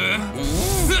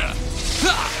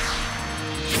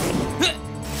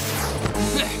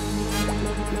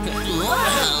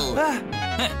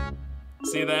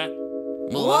 See that?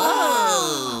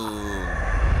 Whoa!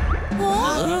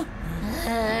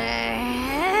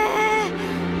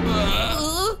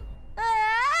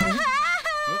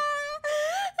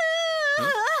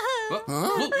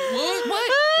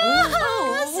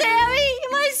 Sammy,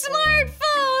 my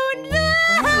smartphone! I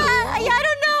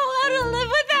don't know how to live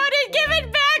without it. Give it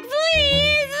back,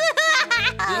 please!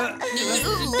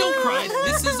 Don't cry.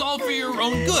 This is all for your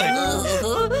own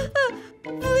good.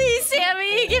 Please,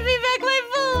 Sammy, give me back my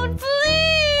phone.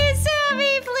 Please,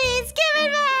 Sammy, please, give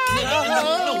it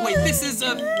back! No, wait, this is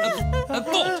a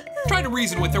Volt. Try to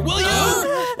reason with her, will you?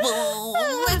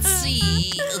 Let's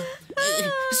see.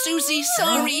 Susie,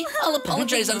 sorry. I'll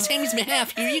apologize on Sammy's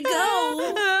behalf. Here you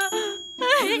go.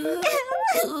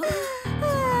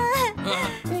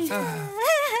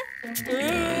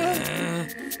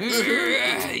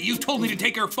 You told me to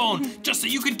take her phone just so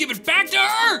you could give it back to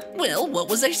her! Well, what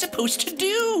was I supposed to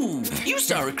do? You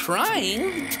saw her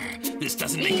crying. This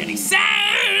doesn't make any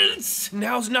sense!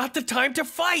 Now's not the time to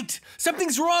fight.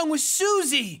 Something's wrong with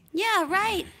Susie. Yeah,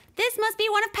 right. This must be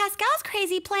one of Pascal's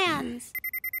crazy plans.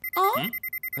 Oh?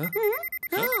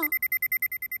 Oh.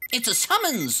 It's a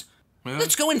summons.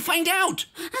 Let's go and find out.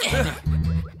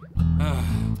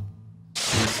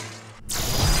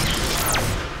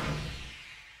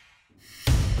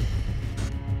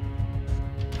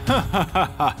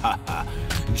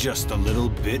 Just a little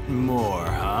bit more,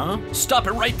 huh? Stop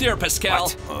it right there, Pascal.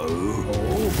 What?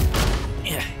 Oh.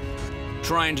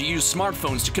 Trying to use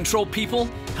smartphones to control people?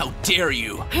 How dare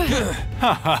you?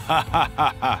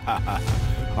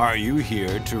 Are you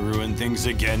here to ruin things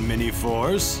again,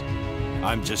 Miniforce?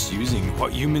 I'm just using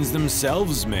what humans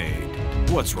themselves made.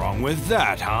 What's wrong with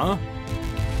that, huh?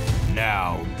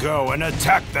 Now, go and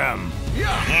attack them!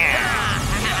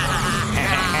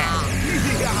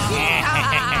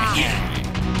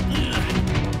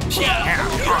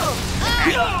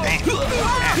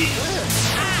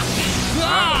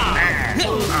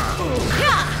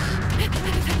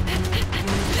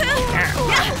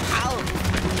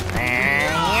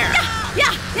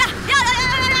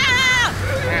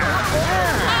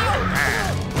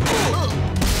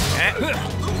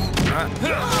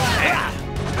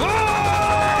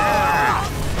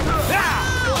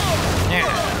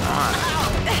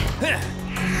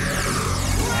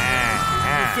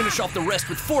 We'll finish off the rest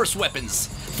with force weapons.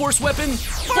 Force weapon,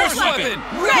 force weapon,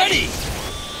 ready!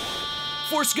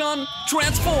 Force gun,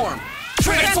 transform!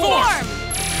 Transform!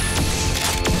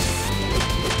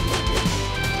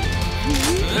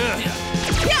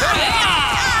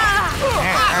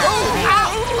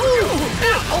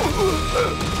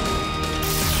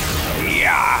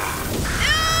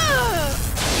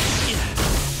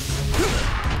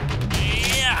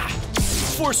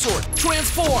 Force sword,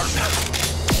 transform!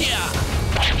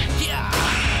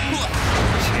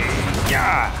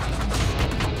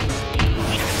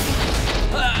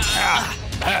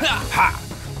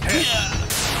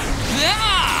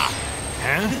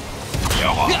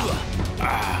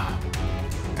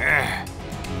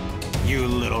 You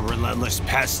little relentless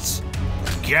pests.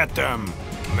 Get them,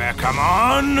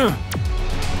 Mechamon!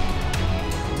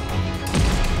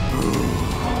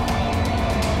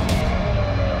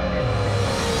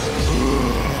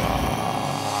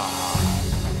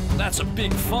 That's a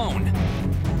big phone.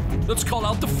 Let's call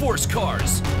out the force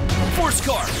cars. Force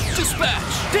car,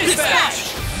 dispatch!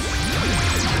 Dispatch!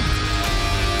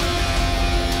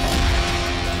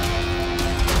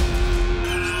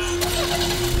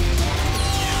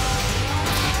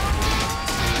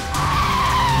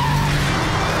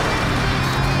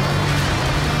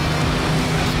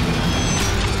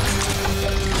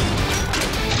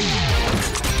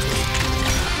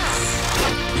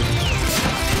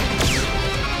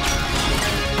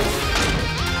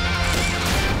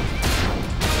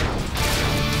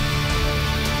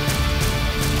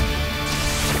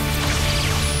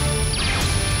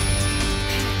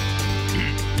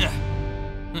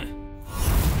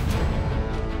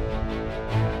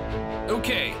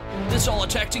 Okay, let's all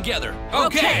attack together.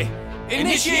 Okay!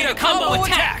 Initiate a combo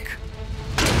attack!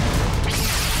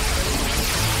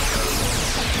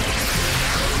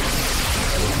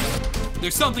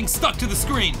 There's something stuck to the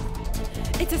screen.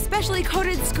 It's a specially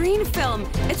coated screen film.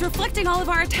 It's reflecting all of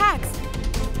our attacks.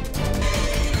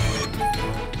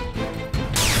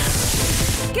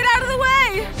 Get out of the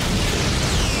way!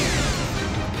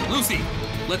 Lucy,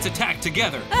 let's attack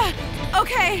together.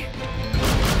 Okay.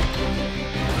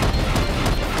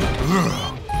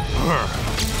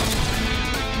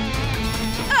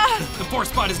 The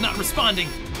force bot is not responding.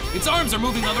 Its arms are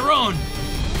moving on their own.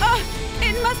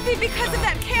 It must be because of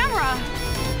that camera.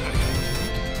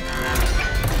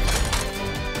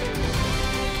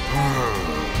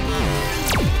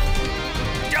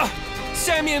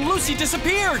 Sammy and Lucy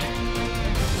disappeared!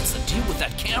 What's the deal with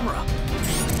that camera?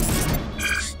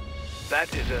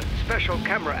 That is a special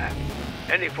camera app.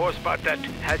 Any force bot that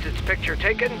has its picture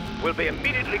taken will be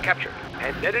immediately captured,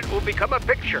 and then it will become a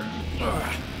picture.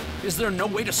 Is there no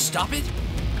way to stop it?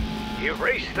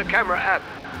 Erase the camera app,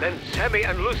 then Sammy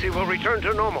and Lucy will return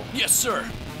to normal. Yes, sir.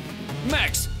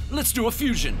 Max, let's do a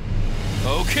fusion.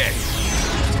 Okay.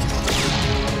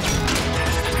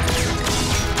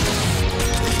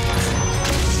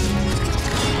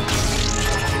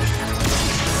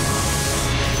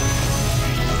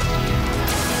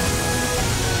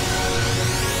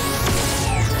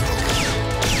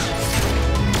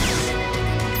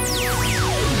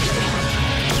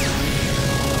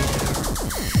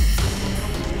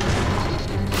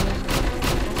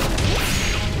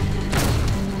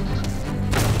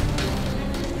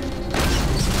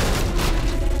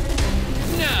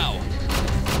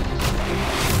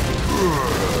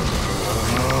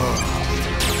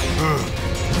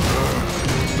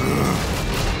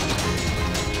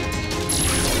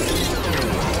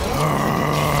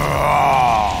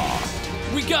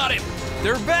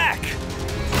 They're back!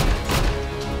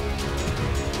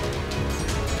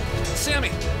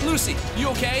 Sammy, Lucy, you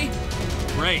okay?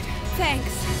 Great.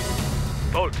 Thanks.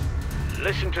 Bolt,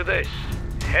 listen to this.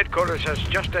 Headquarters has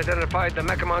just identified the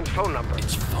Mechamon's phone number.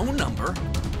 Its phone number?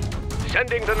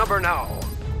 Sending the number now.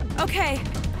 Okay,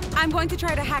 I'm going to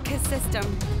try to hack his system.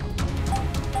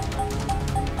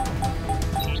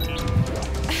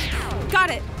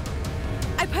 Got it.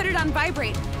 I put it on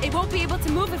vibrate. It won't be able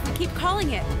to move if we keep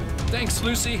calling it. Thanks,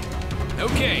 Lucy.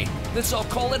 Okay, let's all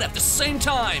call it at the same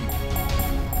time.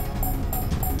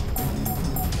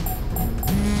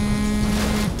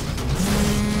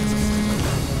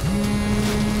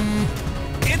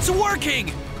 It's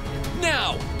working!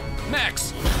 Now,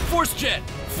 Max, Force Jet,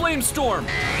 Flame Storm.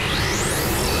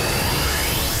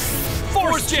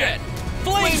 Force Jet,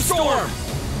 Flame Storm.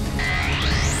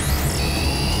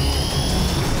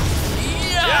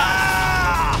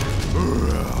 Yeah!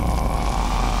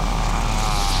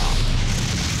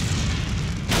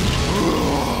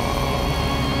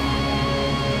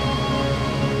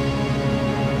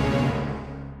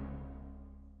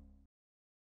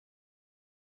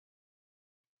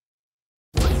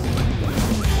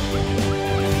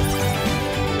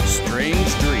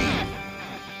 Strange Dream.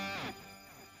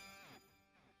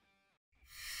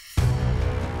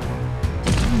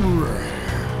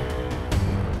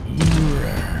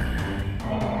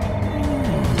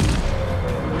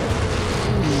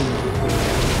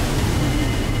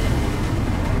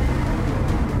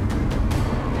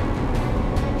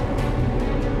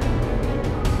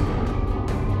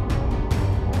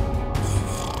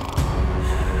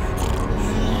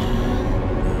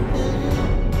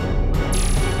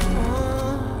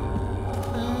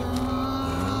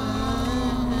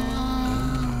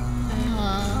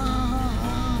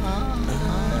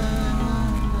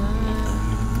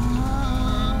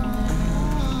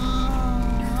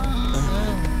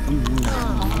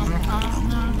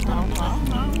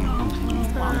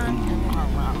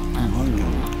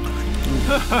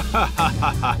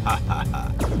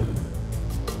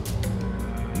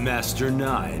 Master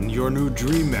 9, your new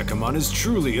Dream Mechamon is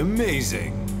truly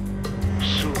amazing.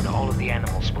 Soon all of the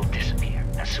animals will disappear,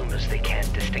 as soon as they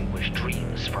can't distinguish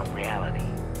dreams from reality.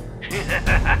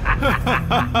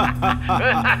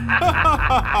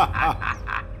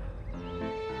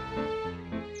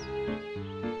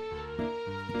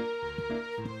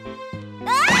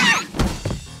 Ah!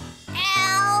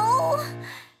 Ow!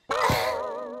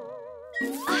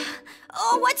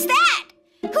 Oh, what's that?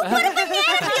 Who put a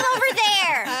banana peel over there?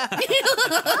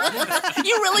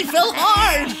 You really fell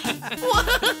hard!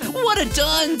 What a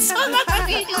dunce!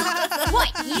 What,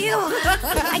 you?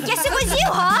 I guess it was you,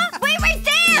 huh? Wait right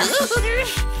there!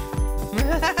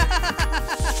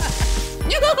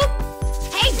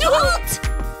 Hey, don't!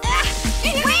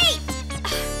 Wait!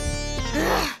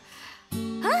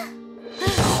 Huh?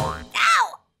 Ow!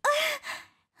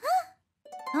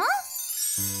 Huh?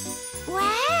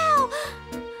 Wow!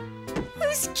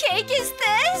 Whose cake is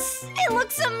this? It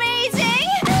looks amazing!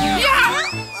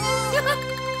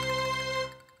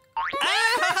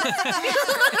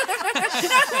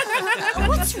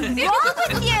 What's wrong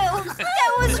with you?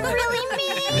 That was really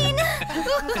mean!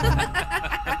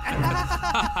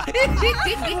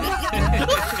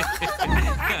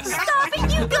 Stop it,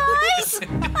 you guys!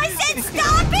 I said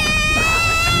stop it!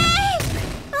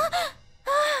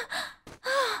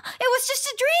 It was just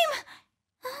a dream.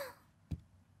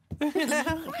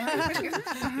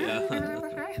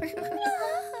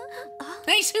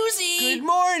 Hey, Susie! Good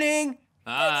morning!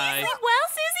 Hi. Sleep well,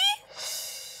 Susie?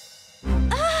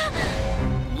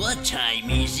 What time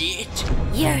is it?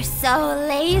 You're so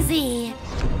lazy.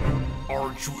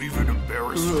 Aren't you even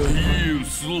embarrassed? You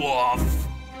sloth.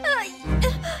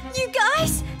 You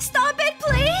guys, stop it,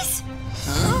 please!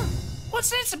 Huh? What's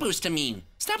that supposed to mean?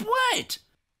 Stop what?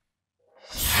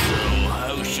 So,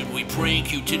 how should we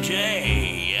prank you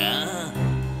today, huh?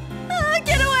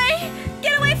 Get away!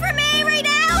 Get away from me right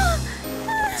now!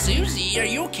 Susie, are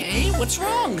you okay? What's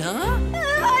wrong, huh?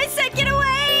 I said get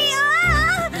away!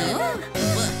 Huh?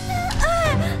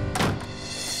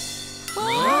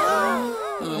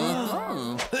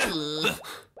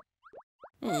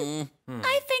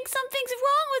 I think something's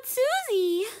wrong with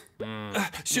Susie.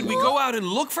 Should we go out and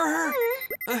look for her?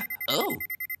 Oh.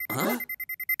 Huh?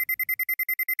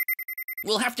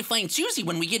 We'll have to find Susie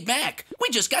when we get back. We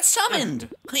just got summoned.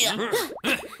 Yeah.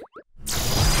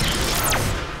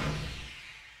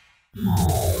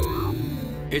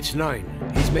 It's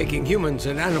 9. He's making humans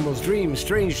and animals dream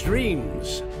strange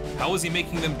dreams. How is he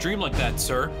making them dream like that,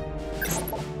 sir?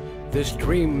 This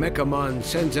Dream Mechamon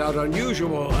sends out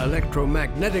unusual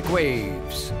electromagnetic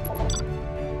waves.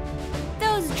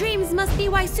 Those dreams must be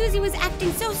why Susie was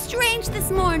acting so strange this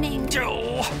morning.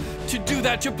 Oh, to do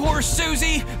that to poor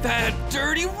Susie, that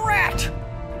dirty rat!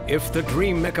 If the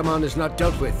Dream Mechamon is not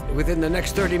dealt with within the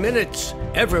next 30 minutes,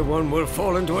 everyone will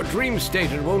fall into a dream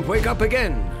state and won't wake up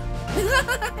again.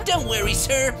 Don't worry,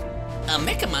 sir. A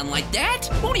Mechamon like that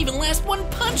won't even last one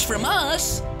punch from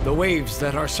us. The waves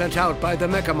that are sent out by the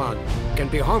Mechamon can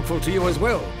be harmful to you as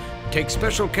well. Take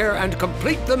special care and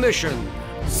complete the mission.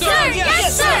 Sir,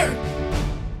 yes, sir!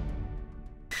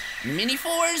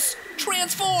 Miniforce,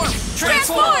 transform!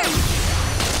 Transform!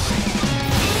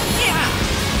 Yeah!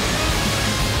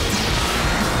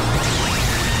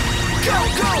 Go,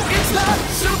 go! It's the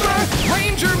Super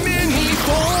Ranger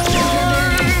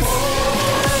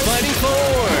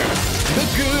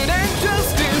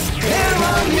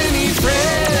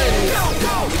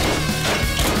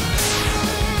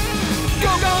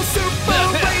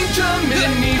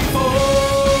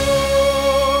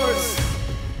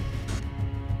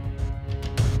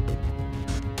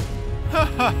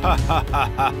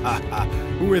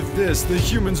With this, the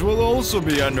humans will also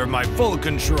be under my full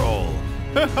control.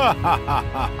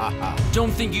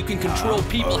 Don't think you can control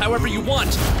people however you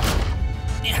want.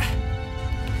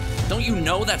 Don't you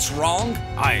know that's wrong?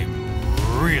 I'm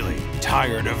really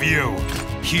tired of you.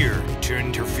 Here, to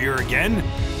interfere again?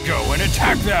 Go and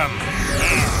attack them!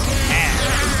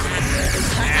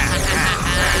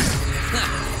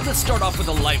 Let's start off with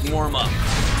a light warm-up.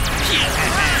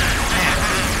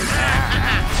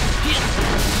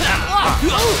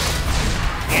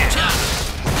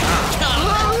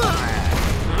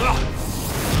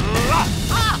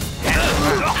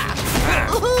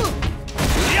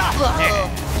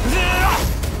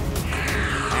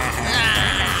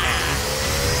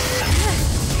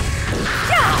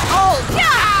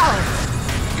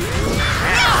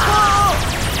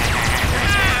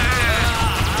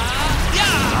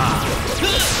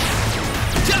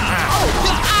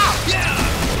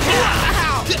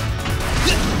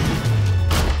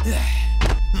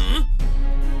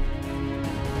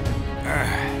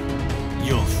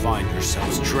 You'll find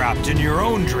yourselves trapped in your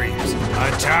own dreams.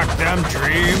 Attack them,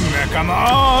 Dream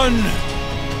Mechamon!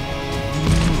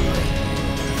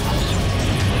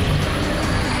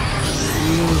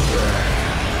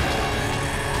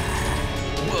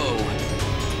 Whoa.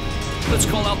 Let's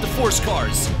call out the Force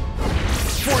Cars.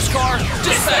 Force Car,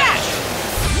 dispatch!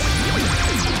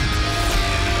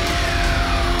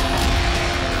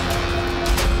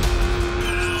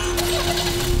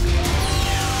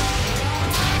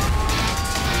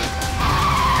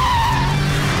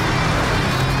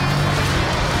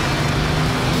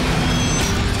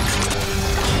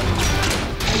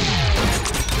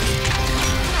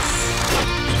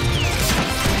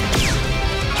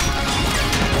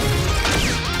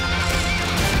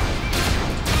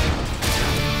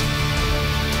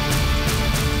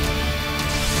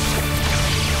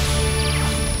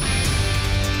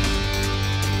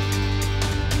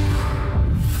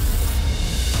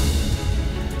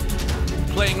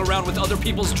 Playing around with other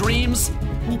people's dreams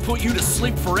will put you to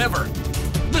sleep forever.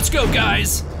 Let's go,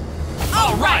 guys!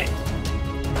 All right!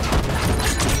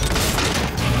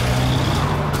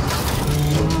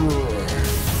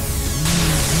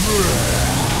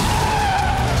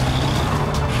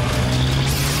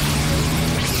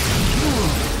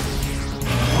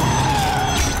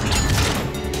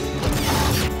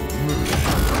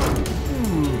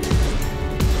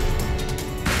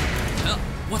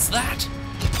 What's that?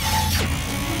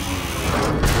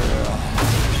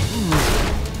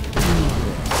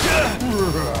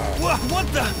 What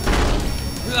the?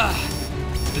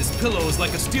 This pillow is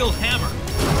like a steel hammer.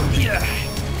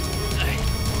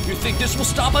 You think this will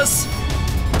stop us?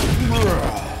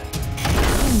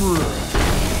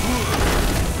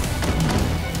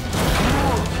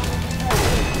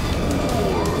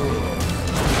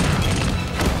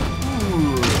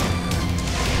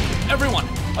 Everyone,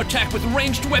 attack with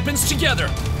ranged weapons together.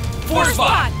 Force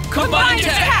Bot, combined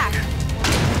attack!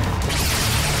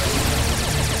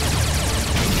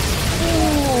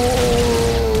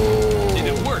 Did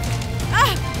it work?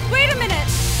 Wait a minute!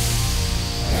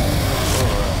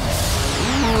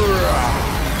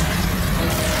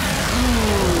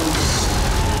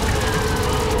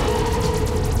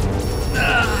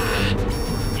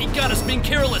 He got us being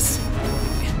careless.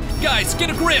 Guys, get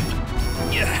a grip!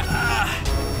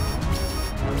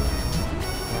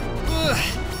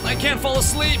 I can't fall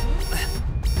asleep.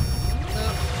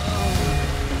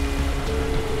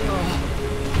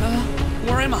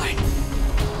 Where am I?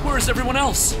 Where is everyone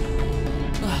else?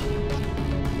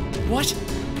 What?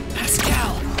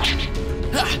 Pascal!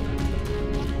 Huh?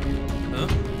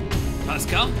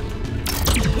 Pascal?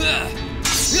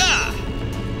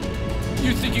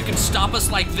 You think you can stop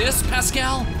us like this,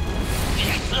 Pascal?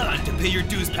 To pay your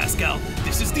dues, Pascal.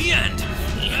 This is the end.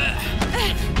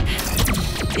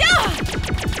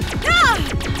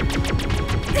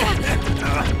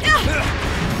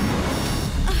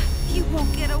 You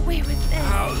won't get away with this.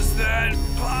 How's that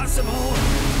possible?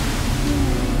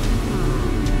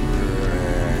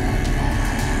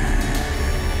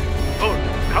 Bolt,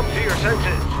 come to your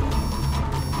senses.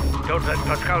 Don't let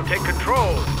Pascal take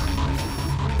control.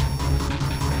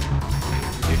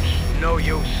 It's no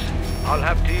use. I'll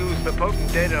have to use the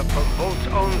potent data from Bolt's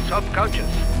own subconscious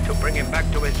to bring him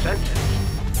back to his senses.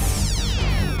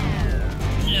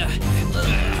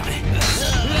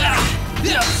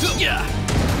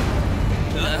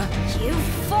 You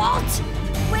Bolt!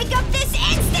 Wake up this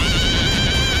instant!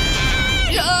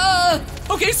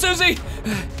 Okay, Susie!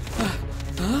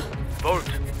 Bolt.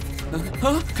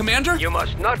 Huh? Commander? You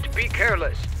must not be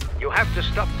careless. You have to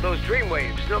stop those dream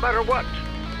waves, no matter what.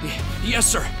 Yes,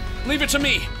 sir. Leave it to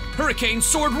me. Hurricane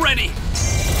Sword ready!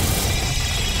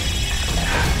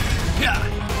 Yeah!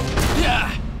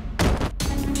 Yeah!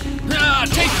 Ah,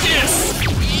 take this!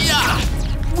 Yeah!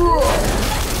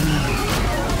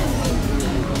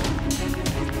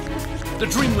 The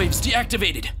Dreamwave's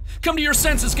deactivated. Come to your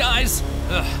senses, guys!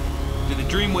 Did the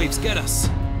Dreamwaves get us?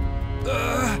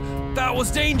 That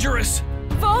was dangerous!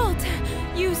 Volt,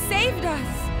 you saved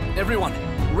us! Everyone,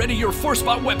 ready your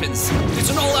Force-Bot weapons! It's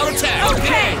an all-out attack!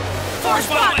 Okay!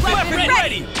 Force-Bot weapon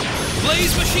ready!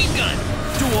 Blaze machine gun!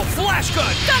 Dual flash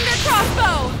gun! Thunder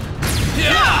crossbow!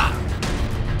 Yeah!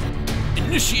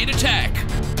 Initiate attack!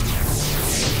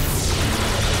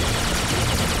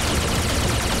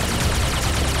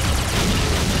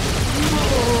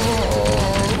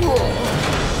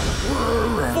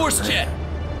 Force jet!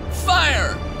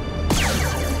 Fire!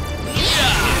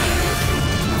 Yeah!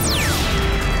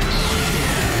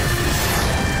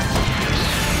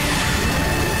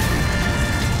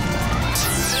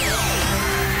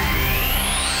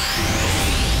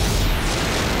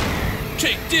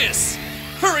 Take this!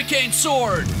 Hurricane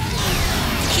Sword!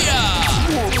 Yeah!